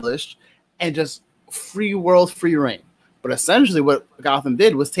established and just free world, free reign. But essentially what Gotham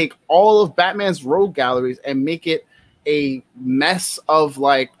did was take all of Batman's rogue galleries and make it a mess of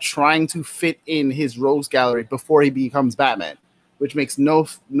like trying to fit in his rogues gallery before he becomes Batman, which makes no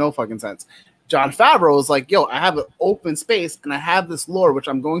fucking sense. Jon Favreau is like, yo, I have an open space and I have this lore which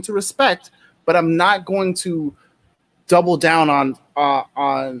I'm going to respect, but I'm not going to double down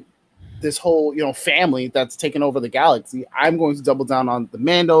on this whole family that's taken over the galaxy. I'm going to double down on the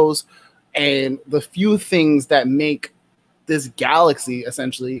Mandos and the few things that make this galaxy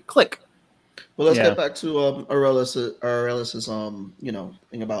essentially click. Well, let's get back to Aurelius's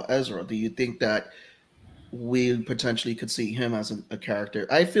thing about Ezra. Do you think that we potentially could see him as a character?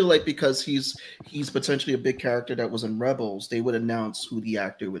 I feel like because he's potentially a big character that was in Rebels, they would announce who the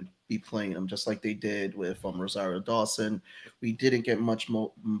actor would be playing him, just like they did with Rosario Dawson. We didn't get much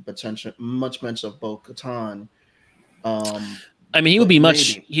mention of Bo-Katan. I mean, he would be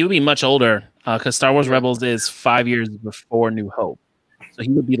much older because Star Wars Rebels is 5 years before New Hope, so he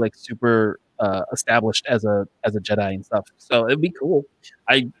would be like super established as a Jedi and stuff. So it'd be cool.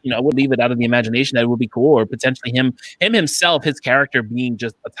 I would leave it out of the imagination that it would be cool, or potentially him himself, his character being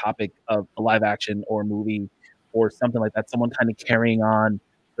just a topic of a live action or movie or something like that. Someone kind of carrying on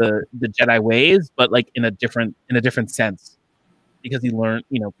the Jedi ways, but like in a different sense, because he learned,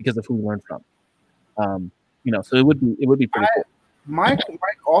 because of who he learned from. So it would be pretty cool. My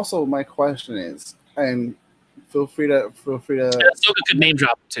question is, and feel free to. Ahsoka could name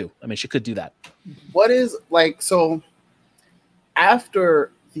drop too. I mean, she could do that. What is so?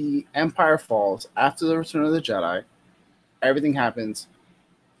 After the Empire falls, after the Return of the Jedi, everything happens.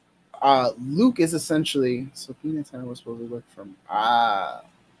 Luke is essentially Sabine Tanner was supposed to look from.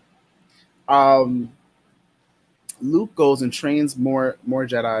 Luke goes and trains more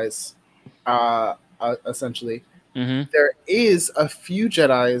Jedis. Essentially. Mm-hmm. There is a few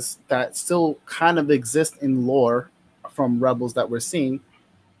Jedis that still kind of exist in lore from Rebels that we're seeing.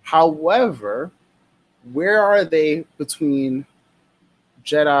 However, where are they between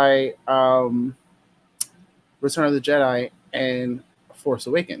Jedi, Return of the Jedi, and Force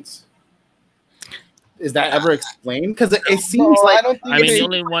Awakens? Is that ever explained? Because it seems like the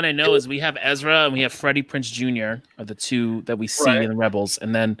only one I know is we have Ezra and we have Freddie Prinze Jr. are the two that we see in the Rebels,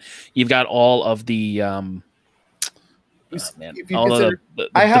 and then you've got all of the villains,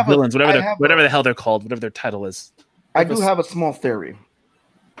 whatever the hell they're called, whatever their title is. I do have a small theory.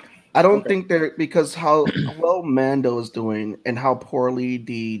 I don't think they're, because how well Mando is doing and how poorly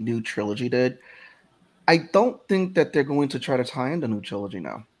the new trilogy did, I don't think that they're going to try to tie in the new trilogy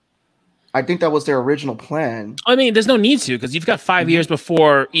now. I think that was their original plan. I mean, there's no need to, because you've got 5 years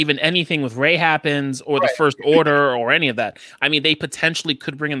before even anything with Rey happens or the First Order or any of that. I mean, they potentially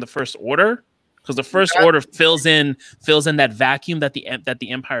could bring in the First Order, because the First Order fills in that vacuum that the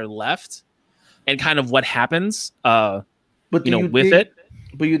Empire left, and kind of what happens. But do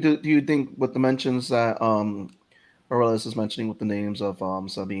you think with the mentions that Aurelius is mentioning with the names of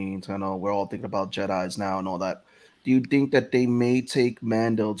Sabine, Tano, we're all thinking about Jedis now and all that. Do you think that they may take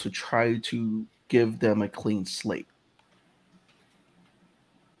Mando to try to give them a clean slate?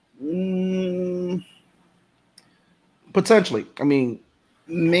 Potentially. I mean,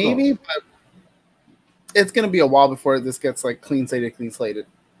 maybe, but it's going to be a while before this gets like clean slated.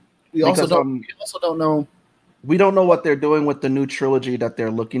 We also don't know. We don't know what they're doing with the new trilogy that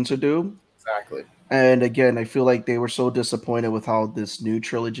they're looking to do. Exactly. And again, I feel like they were so disappointed with how this new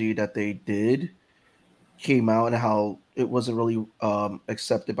trilogy that they did came out and how it wasn't really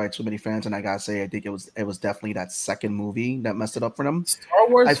accepted by too many fans. And I gotta say, I think it was definitely that second movie that messed it up for them. Star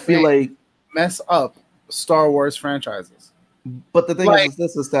Wars, I feel like mess up Star Wars franchises. But the thing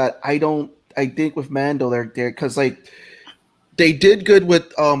is that I think with Mando they're because like they did good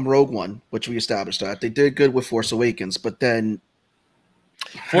with Rogue One, which we established that they did good with Force Awakens, but then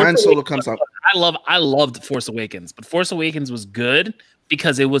Han Solo comes out. I loved Force Awakens, but Force Awakens was good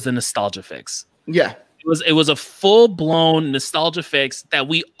because it was a nostalgia fix. Yeah. It was a full-blown nostalgia fix that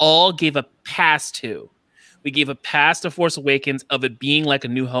we all gave a pass to. We gave a pass to Force Awakens of it being like A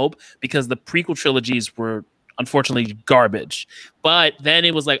New Hope because the prequel trilogies were unfortunately garbage. But then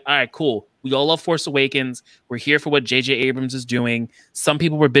it was like, all right, cool. We all love Force Awakens. We're here for what J.J. Abrams is doing. Some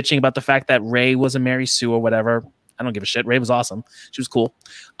people were bitching about the fact that Rey was a Mary Sue or whatever. I don't give a shit. Rey was awesome. She was cool.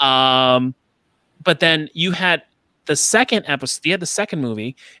 But then you had the second episode, you had the second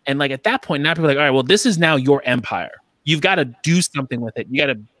movie, and like at that point, now people are like, all right, well, this is now your empire. You've got to do something with it. You got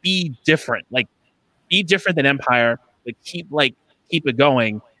to be different. Like, be different than Empire. Keep it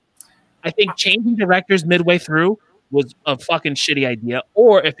going. I think changing directors midway through was a fucking shitty idea.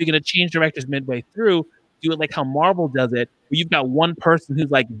 Or if you're gonna change directors midway through, do it like how Marvel does it, where you've got one person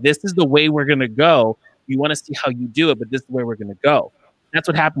who's like, this is the way we're gonna go. We want to see how you do it, but this is the way we're gonna go. That's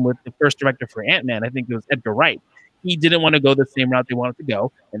what happened with the first director for Ant-Man. I think it was Edgar Wright. He didn't want to go the same route they wanted to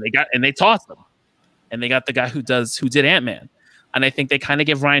go, and they tossed him. And they got the guy who did Ant-Man. And I think they kind of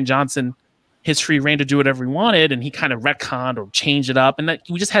give Rian Johnson his free reign to do whatever he wanted, and he kind of retconned or changed it up, and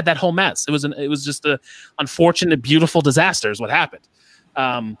we just had that whole mess. It was just a unfortunate, beautiful disaster is what happened.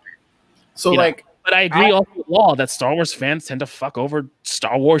 But I agree also with Law that Star Wars fans tend to fuck over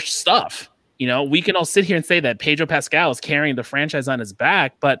Star Wars stuff. We can all sit here and say that Pedro Pascal is carrying the franchise on his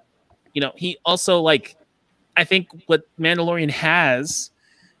back, but he also I think what Mandalorian has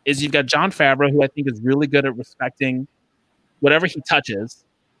is you've got Jon Favreau, who I think is really good at respecting whatever he touches.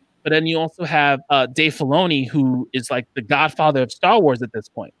 But then you also have Dave Filoni, who is like the godfather of Star Wars at this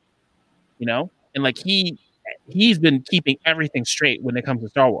point, and he's been keeping everything straight when it comes to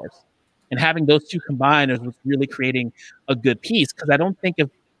Star Wars, and having those two combined is what's really creating a good piece. Because I don't think if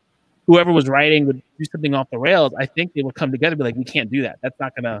whoever was writing would do something off the rails, I think they would come together and be like, we can't do that. That's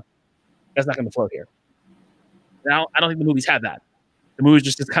not gonna float here. Now I don't think the movies have that. The movies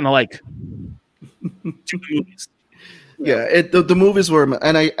just kind of like two movies. Yeah, the movies were,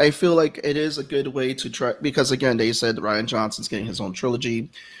 and I feel like it is a good way to try, because again, they said Rian Johnson's getting his own trilogy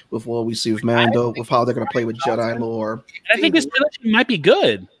with what we see with Mando, with how they're going to play with Jedi lore. I think his trilogy might be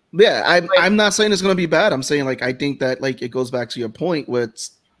good. Yeah, I'm not saying it's going to be bad. I'm saying I think that it goes back to your point with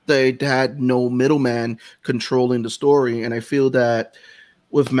they had no middleman controlling the story, and I feel that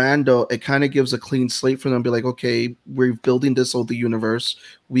with Mando, it kind of gives a clean slate for them to be like, okay, we're building this other universe.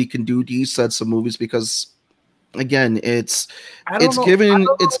 We can do these sets of movies because, again, it's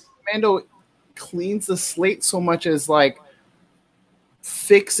Mando cleans the slate so much as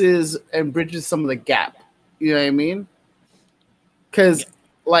fixes and bridges some of the gap. You know what I mean? Because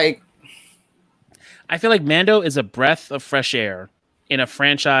I feel like Mando is a breath of fresh air in a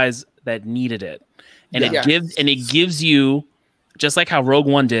franchise that needed it, and it gives you, just like how Rogue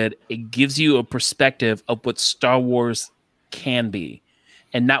One did, it gives you a perspective of what Star Wars can be,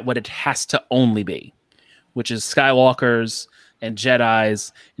 and not what it has to only be, which is Skywalkers and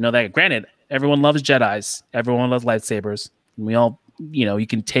Jedis. That granted, everyone loves Jedis, everyone loves lightsabers, and we all, you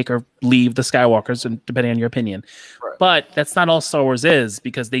can take or leave the Skywalkers, and depending on your opinion. Right. But that's not all Star Wars is,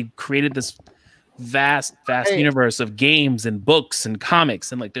 because they created this vast universe of games and books and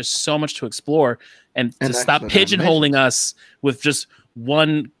comics, and there's so much to explore, and to stop pigeonholing us with just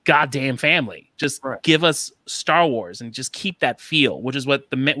one goddamn family. Just give us Star Wars and just keep that feel, which is what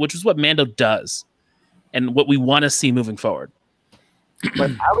Mando does, and what we want to see moving forward.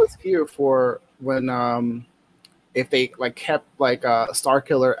 But I was here for when if they kept Star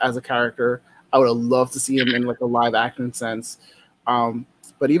Killer as a character, I would have loved to see him in a live action sense.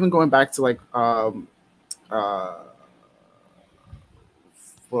 But even going back to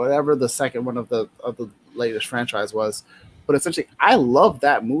whatever the second one of the latest franchise was, but essentially I love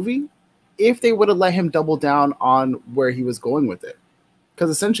that movie if they would have let him double down on where he was going with it, because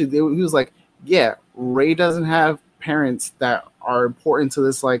essentially he was like, yeah, Rey doesn't have parents that are important to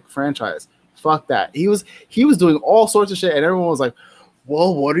this franchise. Fuck that. He was doing all sorts of shit, and everyone was like,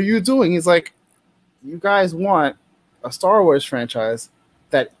 well, what are you doing? He's like, you guys want a Star Wars franchise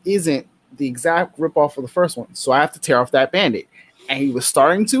that isn't the exact ripoff of the first one, so I have to tear off that Band-Aid. And he was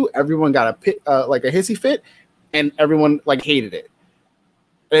starting to. Everyone got a hissy fit, and everyone hated it.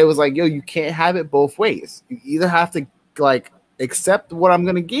 And it was like, yo, you can't have it both ways. You either have to accept what I'm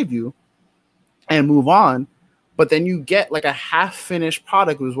gonna give you and move on, but then you get a half-finished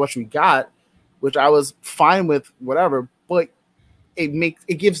product, was what we got, which I was fine with, whatever. But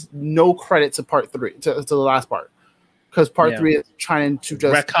it gives no credit to part 3, to the last part, because part 3 is trying to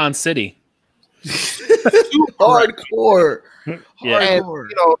just retcon City. Too hardcore. And,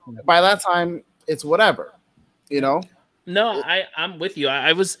 by that time it's whatever. No, I'm with you.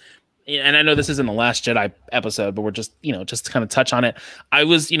 I was, and I know this isn't the Last Jedi episode, but we're just to kind of touch on it. I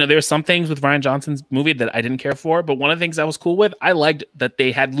was, there's some things with Rian Johnson's movie that I didn't care for, but one of the things I was cool with, I liked that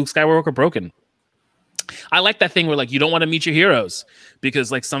they had Luke Skywalker broken. I like that thing where you don't want to meet your heroes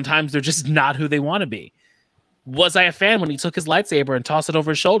because sometimes they're just not who they want to be. Was I a fan when he took his lightsaber and tossed it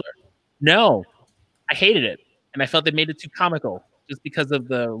over his shoulder? No, I hated it, and I felt they made it too comical just because of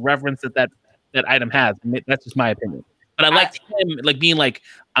the reverence that item has. That's just my opinion. But I liked him like being like,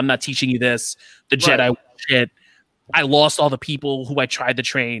 "I'm not teaching you this. The Jedi shit. I lost all the people who I tried to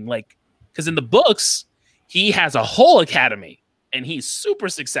train." Like, because in the books, he has a whole academy, and he's super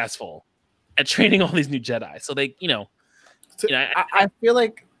successful at training all these new Jedi. So they, I feel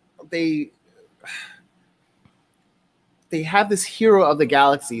like they have this hero of the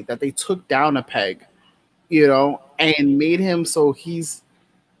galaxy that they took down a peg, and made him so he's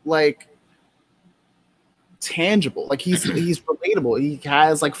like tangible, like he's relatable. He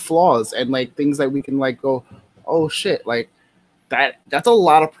has like flaws and like things that we can like go, oh shit, like that's a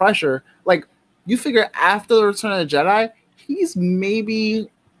lot of pressure. Like you figure after the Return of the Jedi, he's maybe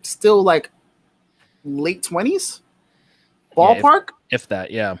still like late 20s ballpark, if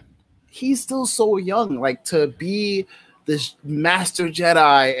that, yeah. He's still so young, like to be this master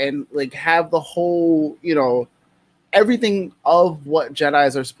Jedi and like have the whole, everything of what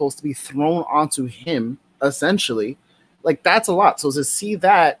Jedis are supposed to be thrown onto him, essentially. Like that's a lot. So to see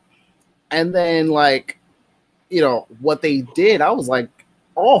that, and then like, what they did, I was like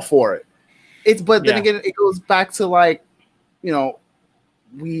all for it. But then again, it goes back to like,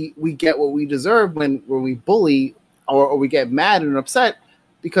 we get what we deserve when we bully or we get mad and upset,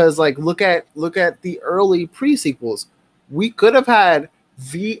 because like look at the early pre-sequels. We could have had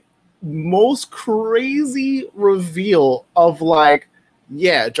the most crazy reveal of like,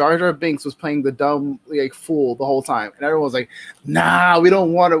 yeah, Jar Jar Binks was playing the dumb like fool the whole time, and everyone was like, nah, we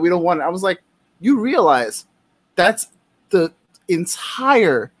don't want it. I was like, you realize that's the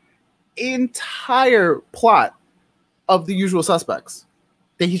entire plot of The Usual Suspects,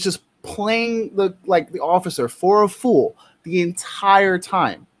 that he's just playing the officer for a fool the entire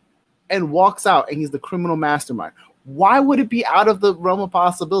time and walks out and he's the criminal mastermind. Why would it be out of the realm of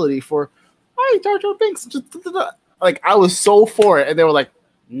possibility for, hey, Jar Jar Binks? Like, I was so for it, and they were like,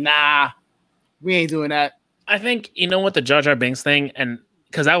 nah, we ain't doing that. I think, what, the Jar Jar Binks thing, and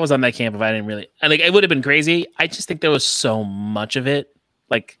because I was on that camp, if I didn't really, it would have been crazy. I just think there was so much of it.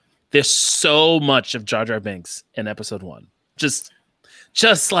 Like, there's so much of Jar Jar Binks in episode 1. Just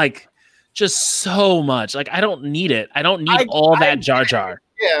so much. Like, I don't need it. I don't need all that Jar Jar.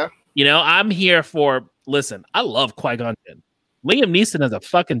 Yeah. I'm here for, listen, I love Qui-Gon Jinn. Liam Neeson as a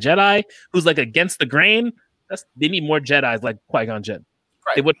fucking Jedi who's like against the grain. They need more Jedis like Qui-Gon Jinn.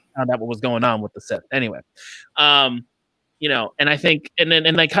 Right. They wouldn't have found out what was going on with the Sith. Anyway, and I think,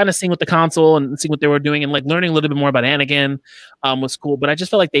 and like kind of seeing with the console and seeing what they were doing and like learning a little bit more about Anakin was cool. But I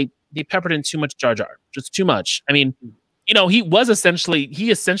just felt like they peppered in too much Jar Jar, just too much. I mean, he essentially,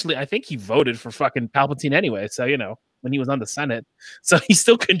 I think he voted for fucking Palpatine anyway. So, when he was on the Senate, so he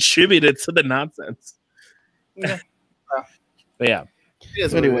still contributed to the nonsense. Yeah. But yeah.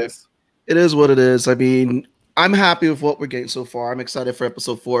 Anyways, it is what it is. I mean, I'm happy with what we're getting so far. I'm excited for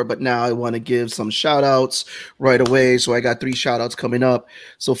episode 4, but now I want to give some shout outs right away. So I got 3 shout outs coming up.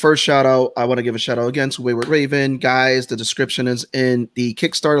 So first shout out, I want to give a shout out again to Wayward Raven. Guys, the description is in the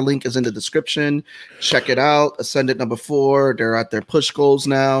Kickstarter link is in the description. Check it out. Ascendant number 4. They're at their push goals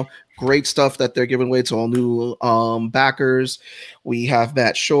now. Great stuff that they're giving away to all new backers. We have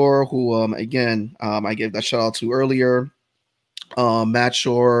Matt Shore, who again, I gave that shout out to earlier. Matt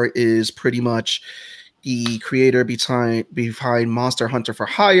Shore is pretty much the creator behind Monster Hunter for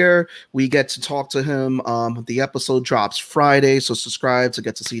Hire. We get to talk to him. The episode drops Friday, so subscribe to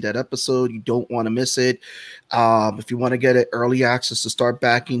get to see that episode. You don't want to miss it. If you want to get it early access to start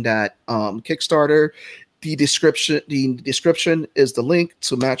backing that Kickstarter, the description is the link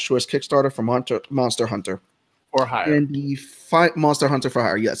to Matt Shore's Kickstarter for Monster Hunter for Hire. And the Monster Hunter for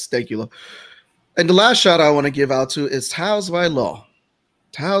Hire. Yes, thank you. And the last shout I want to give out to is Tales by Law.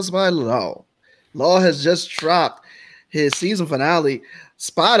 Tales by Law. Law has just dropped his season finale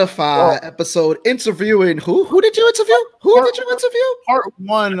Spotify episode interviewing who did you interview? Part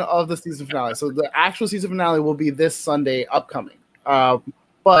 1 of the season finale. So the actual season finale will be this Sunday upcoming.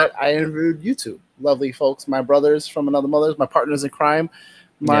 But I interviewed you two lovely folks, my brothers from another mother, my partners in crime,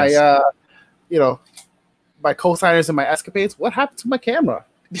 my my co-signers and my escapades. What happened to my camera?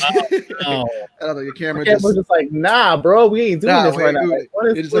 I don't know. Your camera was just like, nah, bro, we ain't doing this right now. Like,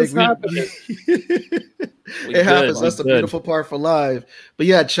 what's happening? It happens. That's the beautiful part for live. But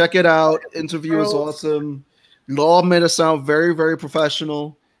yeah, check it out. Interview is awesome. Law made us sound very, very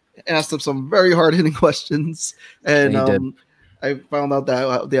professional. Asked him some very hard-hitting questions, and I found out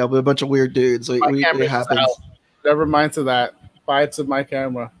that we're a bunch of weird dudes. So it happens. Never mind to that. Bye to my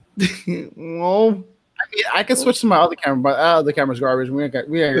camera. Well, mean, I can switch to my other camera, but the camera's garbage. We ain't got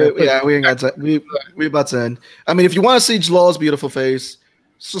we ain't got time. We about to end. I mean, if you want to see Jalal's beautiful face,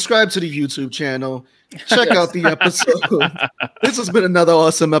 subscribe to the YouTube channel. Check out the episode. This has been another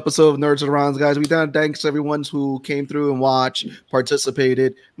awesome episode of Nerds and Rounds, guys. Thanks everyone who came through and watched,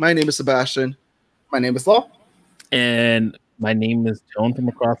 participated. My name is Sebastian. My name is Law. And my name is Joan from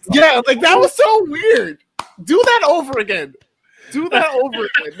across. Yeah, like that was so weird. Do that over again. Do that over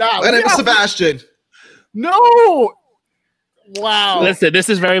again. Nah, my name is Sebastian. No. Wow. Listen, this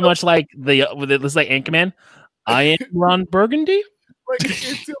is very much like this is like Anchorman. I am Ron Burgundy. Like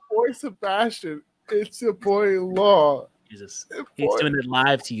it's your boy Sebastian. It's your boy Law. Jesus, he's doing it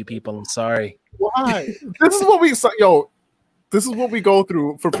live to you people. I'm sorry. Why? This is what we This is what we go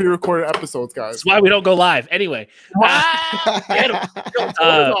through for pre-recorded episodes, guys. That's why we don't go live. Anyway,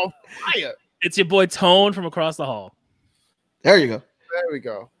 it's your boy Tone from across the hall. There you go. There we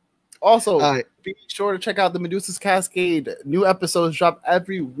go. Also, be sure to check out the Medusa's Cascade. New episodes drop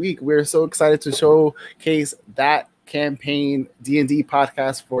every week. We're so excited to showcase that campaign D&D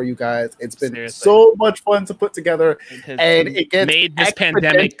podcast for you guys. It's been so much fun to put together, and it gets made this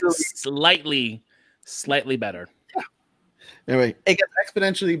pandemic slightly better. Anyway, it gets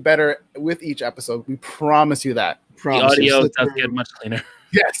exponentially better with each episode. We promise you that. The audio does get much cleaner.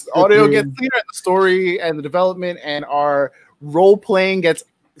 Yes, audio gets cleaner, the story and the development and our role playing gets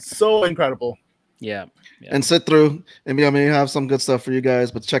so incredible. Yeah. And sit through and we have some good stuff for you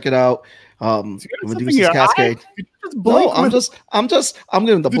guys, but check it out. Medusa's Cascade. No, I'm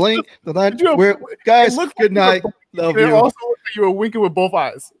giving the blink. Guys, good night. Love you. Also, you were winking with both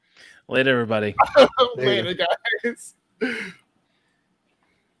eyes. Later, everybody. Later, guys.